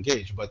 the way you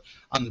engage. But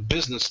on the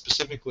business,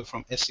 specifically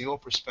from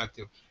SEO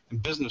perspective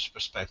and business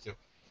perspective,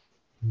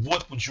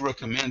 what would you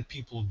recommend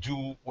people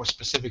do or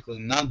specifically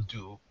not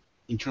do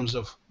in terms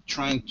of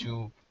trying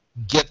to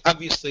get,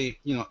 obviously,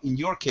 in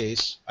your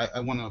case, I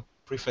want to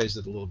preface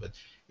it a little bit.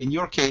 In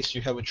your case,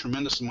 you have a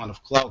tremendous amount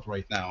of clout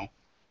right now,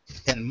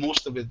 and no,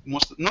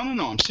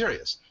 I'm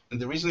serious. And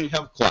the reason you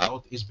have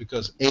clout is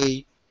because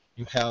A,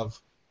 you have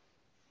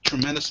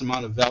tremendous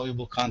amount of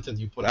valuable content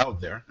you put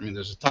out there. I mean,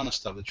 there's a ton of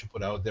stuff that you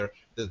put out there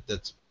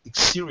that's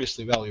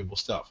seriously valuable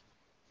stuff.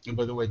 And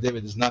by the way,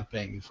 David is not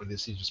paying me for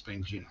this, he's just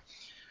paying Gina.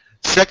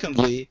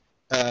 Secondly,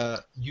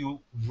 you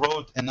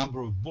wrote a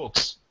number of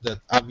books that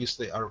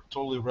obviously are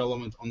totally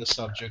relevant on the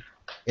subject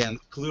and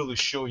clearly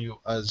show you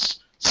as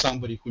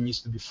somebody who needs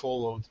to be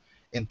followed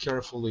and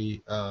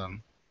carefully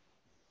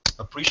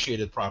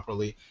appreciated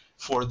properly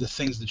for the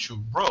things that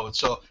you wrote.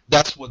 So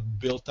that's what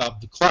built up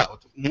the cloud.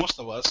 Most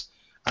of us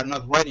are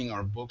not writing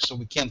our books, so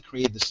we can't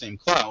create the same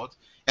cloud.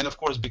 And of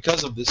course,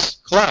 because of this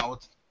cloud,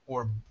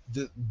 or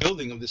the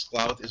building of this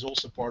cloud is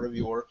also part of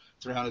your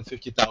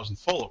 350,000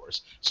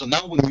 followers. So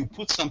now when you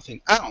put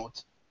something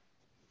out,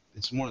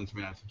 it's more than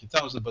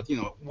 350,000, but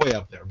way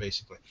up there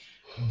basically.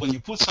 When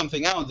you put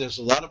something out, there's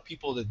a lot of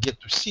people that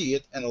get to see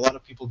it, and a lot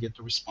of people get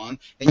to respond,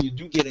 and you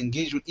do get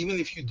engagement. Even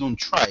if you don't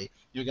try,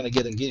 you're going to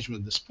get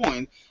engagement at this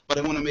point. But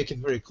I want to make it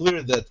very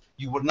clear that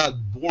you were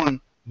not born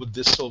with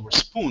this silver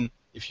spoon,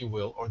 if you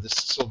will, or this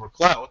silver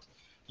cloud.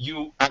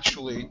 You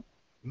actually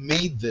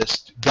made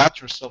this,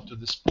 got yourself to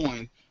this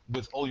point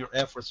with all your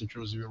efforts in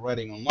terms of your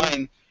writing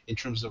online, in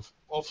terms of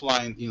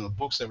offline,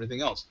 books,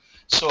 everything else.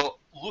 So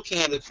looking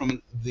at it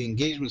from the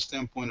engagement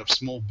standpoint of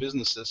small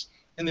businesses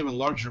and even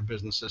larger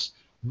businesses,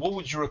 what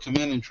would you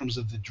recommend in terms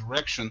of the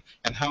direction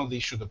and how they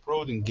should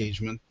approach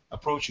engagement,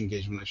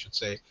 I should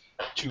say,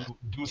 to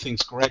do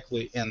things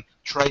correctly and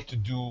try to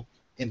do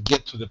and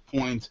get to the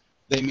point?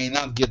 They may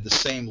not get the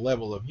same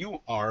level of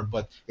you are,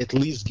 but at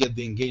least get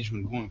the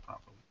engagement going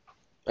properly.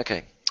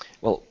 Okay.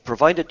 Well,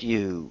 provided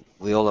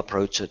we all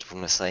approach it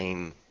from the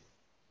same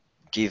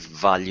give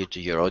value to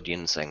your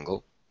audience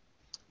angle,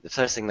 the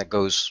first thing that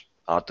goes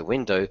out the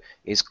window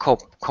is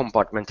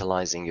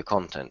compartmentalizing your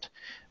content.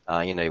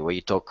 Where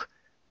you talk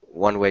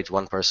one way to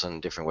one person,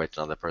 different way to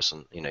another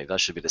person, that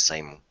should be the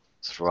same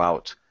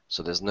throughout.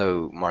 So there's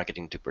no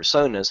marketing to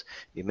personas.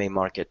 You may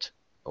market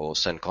or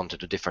send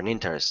content to different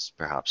interests,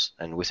 perhaps.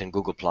 And within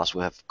Google Plus,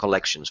 we have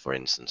collections, for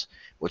instance,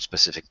 which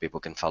specific people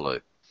can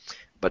follow.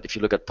 But if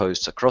you look at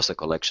posts across the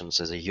collections,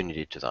 there's a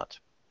unity to that.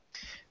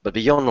 But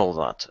beyond all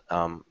that,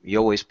 you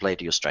always play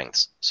to your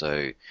strengths.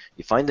 So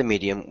you find the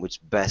medium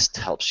which best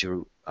helps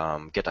you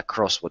get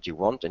across what you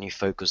want, and you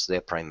focus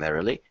there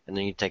primarily, and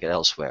then you take it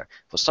elsewhere.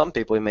 For some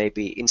people, it may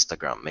be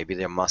Instagram. Maybe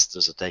they're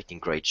masters at taking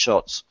great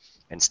shots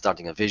and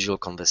starting a visual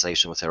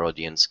conversation with their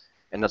audience,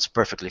 and that's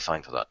perfectly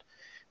fine for that.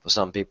 For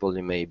some people,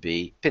 it may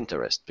be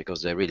Pinterest,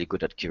 because they're really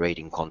good at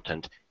curating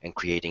content and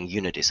creating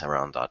unities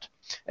around that.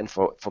 And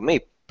for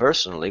me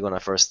personally, when I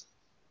first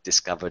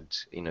discovered,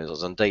 it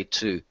was on day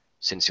 2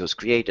 since it was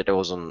created, I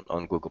was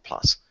on Google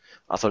Plus.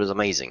 I thought it was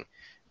amazing,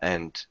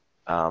 and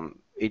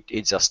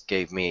it just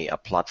gave me a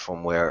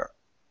platform where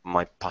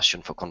my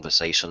passion for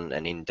conversation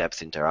and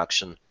in-depth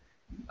interaction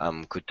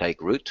could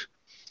take root.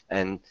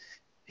 And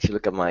if you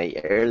look at my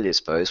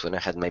earliest post, when I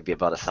had maybe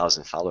about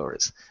 1,000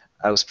 followers,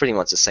 I was pretty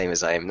much the same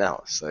as I am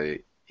now. So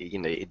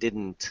it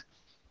didn't,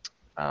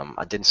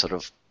 I didn't sort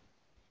of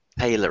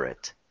tailor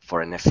it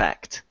for an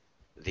effect.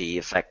 The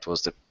effect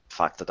was the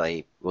fact that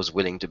I was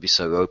willing to be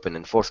so open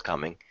and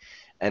forthcoming.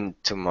 And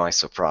to my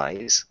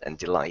surprise and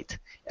delight,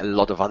 a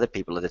lot of other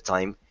people at the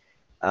time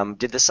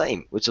did the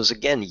same, which was,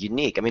 again,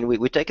 unique. I mean,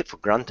 we take it for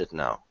granted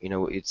now.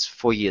 It's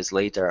 4 years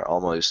later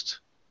almost,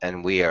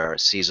 and we are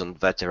seasoned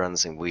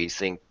veterans, and we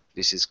think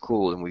this is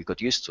cool, and we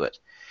got used to it.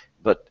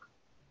 But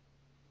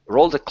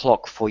roll the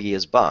clock 4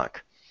 years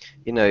back,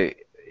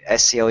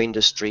 SEO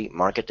industry,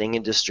 marketing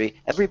industry,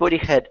 everybody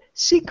had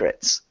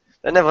secrets.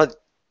 They never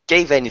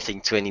gave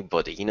anything to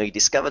anybody. You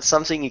discovered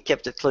something, you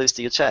kept it close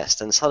to your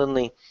chest, and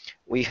suddenly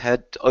we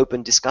had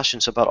open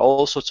discussions about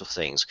all sorts of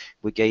things.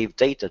 We gave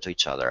data to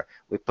each other.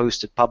 We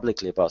posted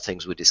publicly about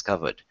things we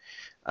discovered.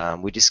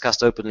 We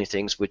discussed openly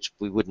things which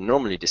we wouldn't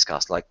normally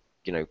discuss, like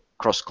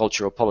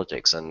cross-cultural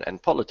politics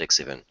and politics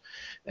even,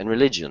 and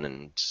religion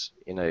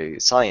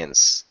and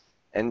science.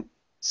 And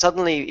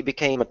suddenly it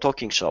became a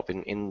talking shop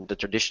in the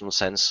traditional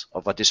sense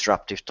of a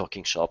disruptive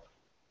talking shop,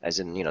 as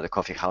in the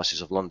coffee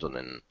houses of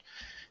London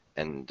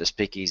and the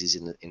speakeasies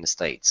in the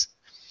States.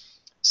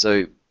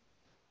 So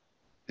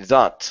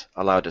that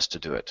allowed us to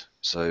do it.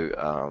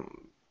 So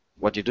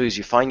what you do is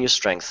you find your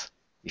strength,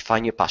 you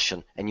find your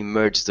passion, and you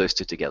merge those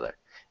two together,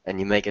 and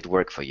you make it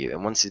work for you.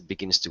 And once it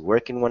begins to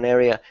work in one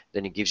area,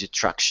 then it gives you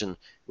traction,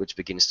 which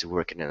begins to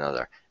work in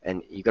another.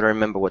 And you got to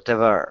remember,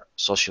 whatever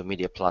social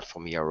media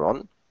platform you're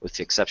on, with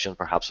the exception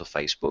perhaps of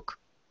Facebook,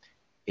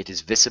 it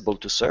is visible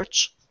to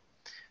search.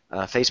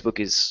 Facebook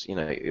is,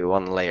 you're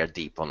one layer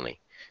deep only.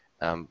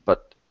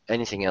 But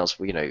anything else,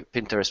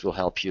 Pinterest will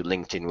help you,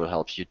 LinkedIn will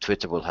help you,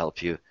 Twitter will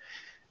help you,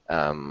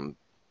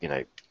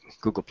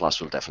 Google Plus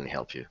will definitely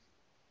help you.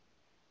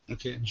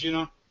 Okay,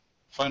 Gina,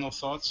 final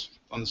thoughts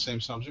on the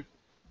same subject?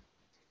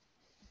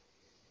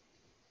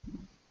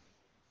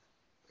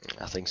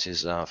 I think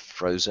she's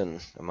frozen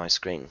on my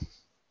screen.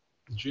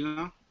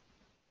 Gina?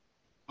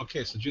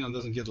 Okay, so Gina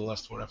doesn't get the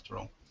last word after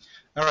all.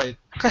 All right.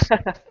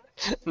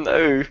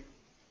 No.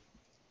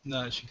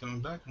 No, is she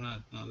coming back or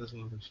not? No, it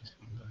doesn't look like she's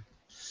coming back.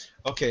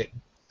 Okay.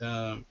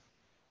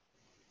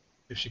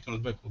 If she comes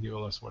back, we'll give her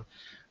a last word.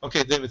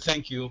 Okay, David,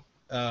 thank you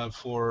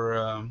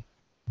for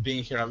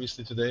being here,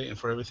 obviously, today, and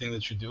for everything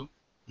that you do.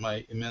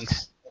 My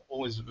immense,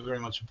 always very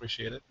much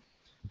appreciated.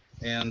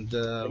 And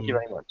Thank you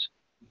very much.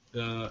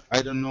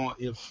 I don't know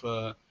if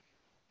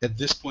at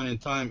this point in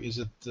time, is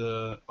it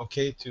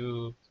okay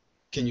to,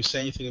 can you say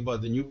anything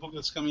about the new book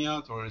that's coming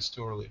out, or it's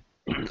too early?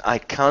 I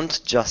can't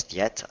just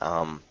yet.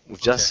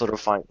 We've just sort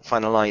of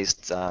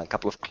finalized a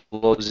couple of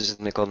clauses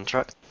in the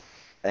contract,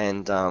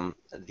 and I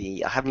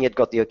haven't yet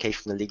got the okay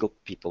from the legal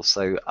people,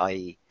 so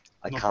I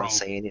can't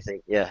say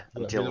anything.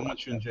 Until I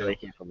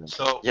hear from them.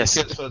 So yes.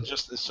 Okay, so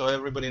just so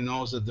everybody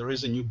knows that there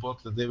is a new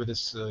book that David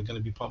is going to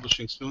be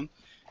publishing soon,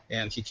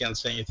 and he can't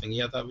say anything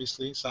yet,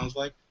 obviously, sounds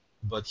like,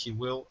 but he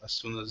will as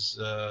soon as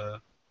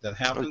that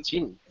happens.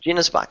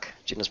 Gina's back.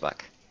 Gina's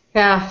back.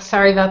 Yeah,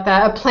 sorry about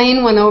that. A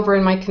plane went over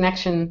and my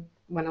connection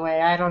went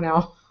away. I don't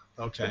know.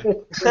 Okay.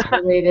 It's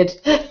related.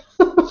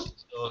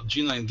 So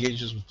Gina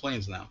engages with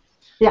planes now.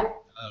 Yeah.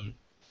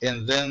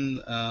 And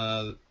then,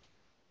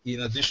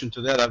 in addition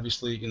to that,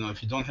 obviously,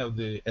 if you don't have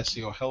the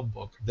SEO Help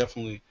book,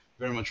 definitely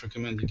very much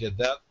recommend you get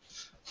that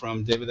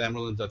from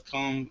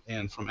davidamerland.com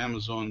and from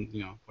Amazon.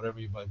 Wherever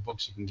you buy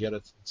books, you can get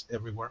it. It's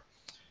everywhere.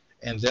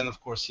 And then, of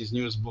course, his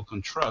newest book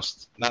on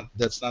trust.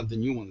 That's not the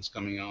new one that's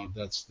coming out.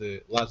 That's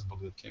the last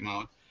book that came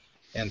out,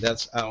 and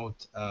that's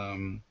out.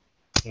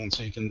 And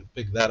so you can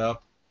pick that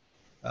up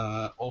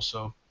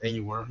also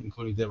anywhere,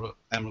 including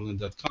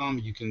davidamerland.com.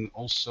 You can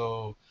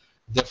also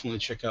definitely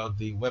check out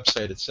the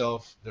website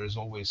itself. There's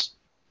always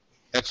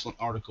excellent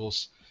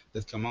articles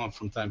that come out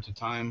from time to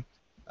time.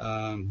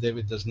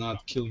 David does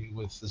not kill you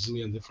with a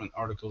zillion different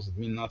articles that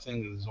mean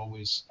nothing. There's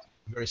always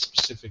very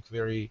specific,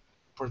 very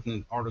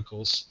pertinent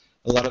articles.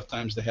 A lot of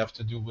times they have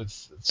to do with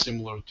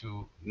similar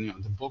to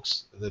the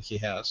books that he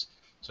has,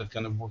 so it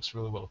kind of works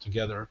really well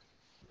together.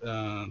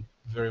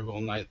 Very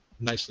well,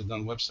 nicely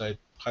done website.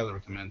 Highly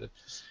recommend it.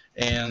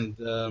 And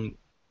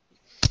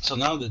so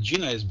now that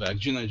Gina is back,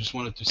 Gina, I just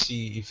wanted to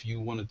see if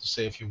you wanted to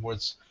say a few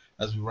words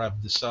as we wrap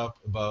this up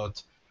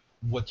about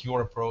what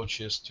your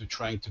approach is to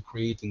trying to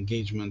create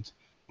engagement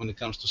when it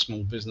comes to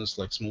small business,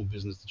 like small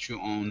business that you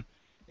own,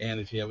 and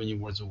if you have any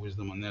words of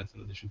wisdom on that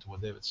in addition to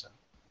what David said.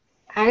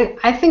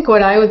 I think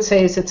what I would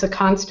say is it's a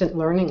constant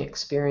learning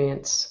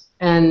experience,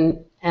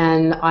 and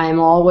I'm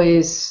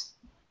always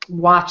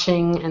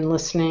watching and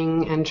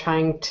listening and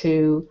trying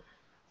to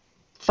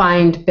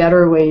find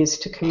better ways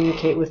to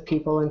communicate with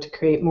people and to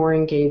create more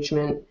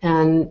engagement.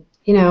 And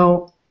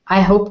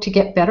I hope to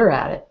get better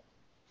at it.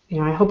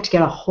 I hope to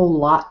get a whole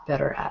lot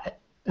better at it.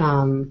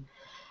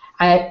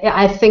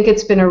 I think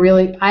it's been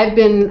I've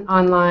been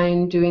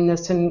online doing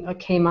this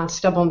and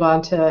stumbled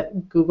onto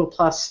Google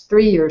Plus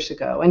 3 years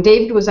ago. And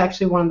David was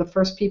actually one of the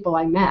first people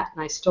I met.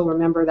 And I still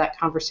remember that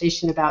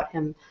conversation about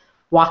him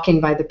walking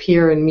by the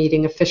pier and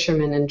meeting a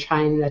fisherman and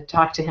trying to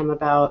talk to him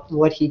about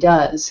what he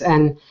does.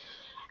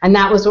 And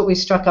that was what we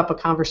struck up a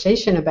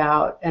conversation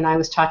about. And I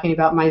was talking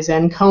about my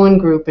Zen Koan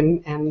group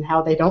and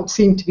how they don't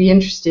seem to be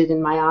interested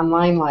in my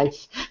online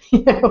life.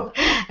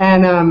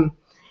 And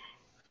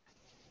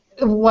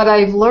what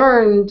I've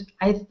learned,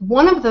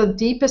 one of the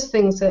deepest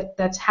things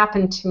that's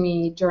happened to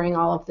me during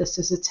all of this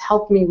is it's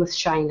helped me with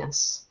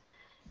shyness.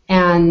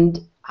 And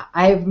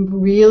I've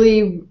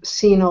really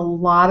seen a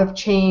lot of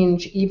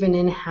change even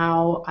in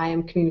how I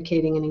am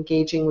communicating and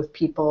engaging with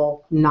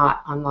people,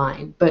 not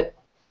online, but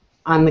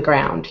on the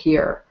ground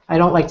here. I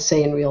don't like to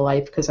say in real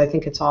life because I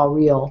think it's all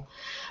real.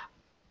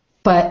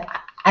 But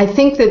I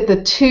think that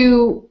the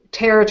two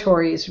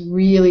territories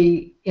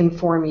really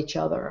inform each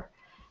other.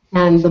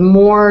 And the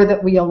more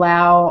that we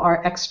allow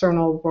our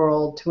external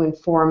world to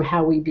inform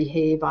how we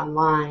behave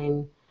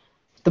online,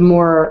 the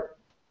more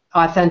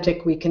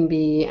authentic we can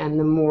be and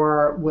the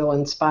more we'll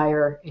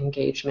inspire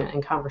engagement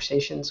and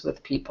conversations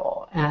with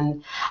people.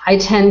 And I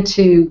tend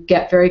to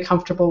get very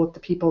comfortable with the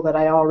people that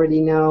I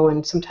already know,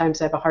 and sometimes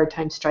I have a hard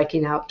time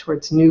striking out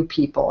towards new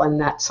people, and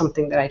that's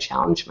something that I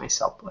challenge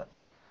myself with.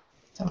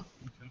 So.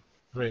 Okay.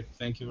 Great,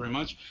 thank you very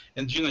much.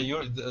 And Gina,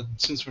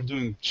 since we're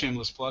doing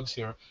shameless plugs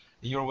here,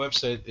 your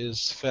website is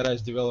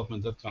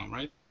faticedevelopment.com,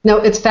 right? No,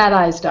 it's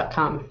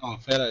fateyes.com. Oh,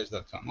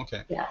 fateyes.com.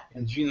 Okay. Yeah.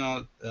 And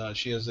Gina,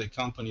 she has a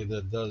company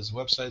that does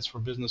websites for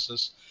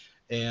businesses.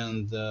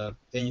 And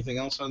anything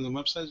else on the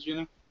websites,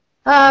 Gina?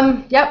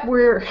 Yep,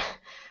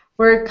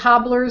 we're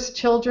cobblers'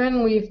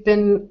 children. We've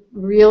been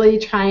really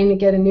trying to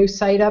get a new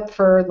site up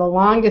for the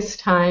longest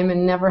time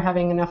and never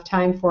having enough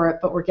time for it,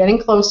 but we're getting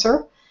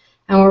closer,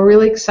 and we're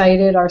really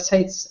excited. Our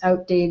site's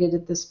outdated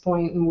at this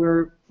point, and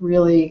we're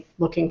really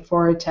looking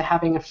forward to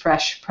having a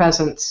fresh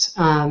presence.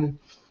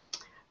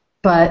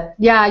 But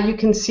yeah, you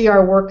can see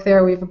our work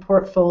there. We have a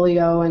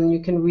portfolio, and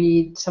you can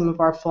read some of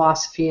our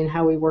philosophy and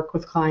how we work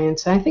with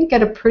clients. And I think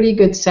get a pretty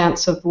good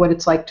sense of what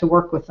it's like to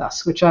work with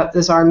us, which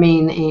is our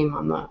main aim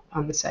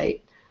on the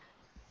site.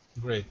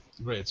 Great,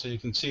 great. So you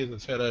can see it at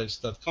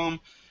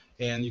fateyes.com,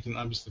 and you can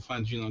obviously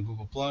find Gina on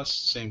Google+.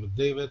 Same with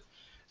David.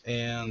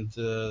 And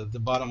the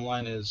bottom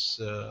line is,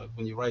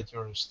 when you write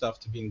your stuff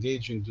to be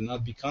engaging, do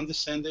not be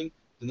condescending,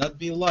 do not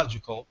be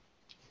illogical,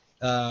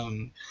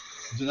 do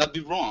not be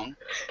wrong.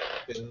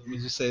 Okay, let me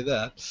just say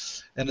that.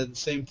 And at the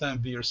same time,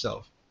 be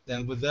yourself.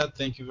 And with that,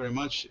 thank you very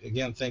much.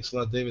 Again, thanks a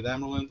lot, David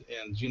Amerland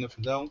and Gina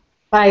Fidel.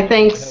 Bye, To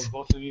thanks. have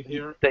both of you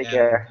here. Take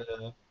care.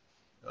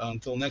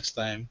 Until next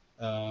time,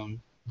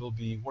 we'll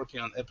be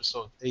working on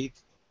episode 8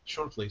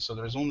 shortly. So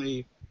there's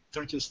only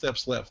 13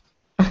 steps left.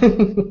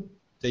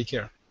 Take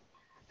care.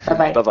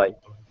 Bye-bye. Bye-bye.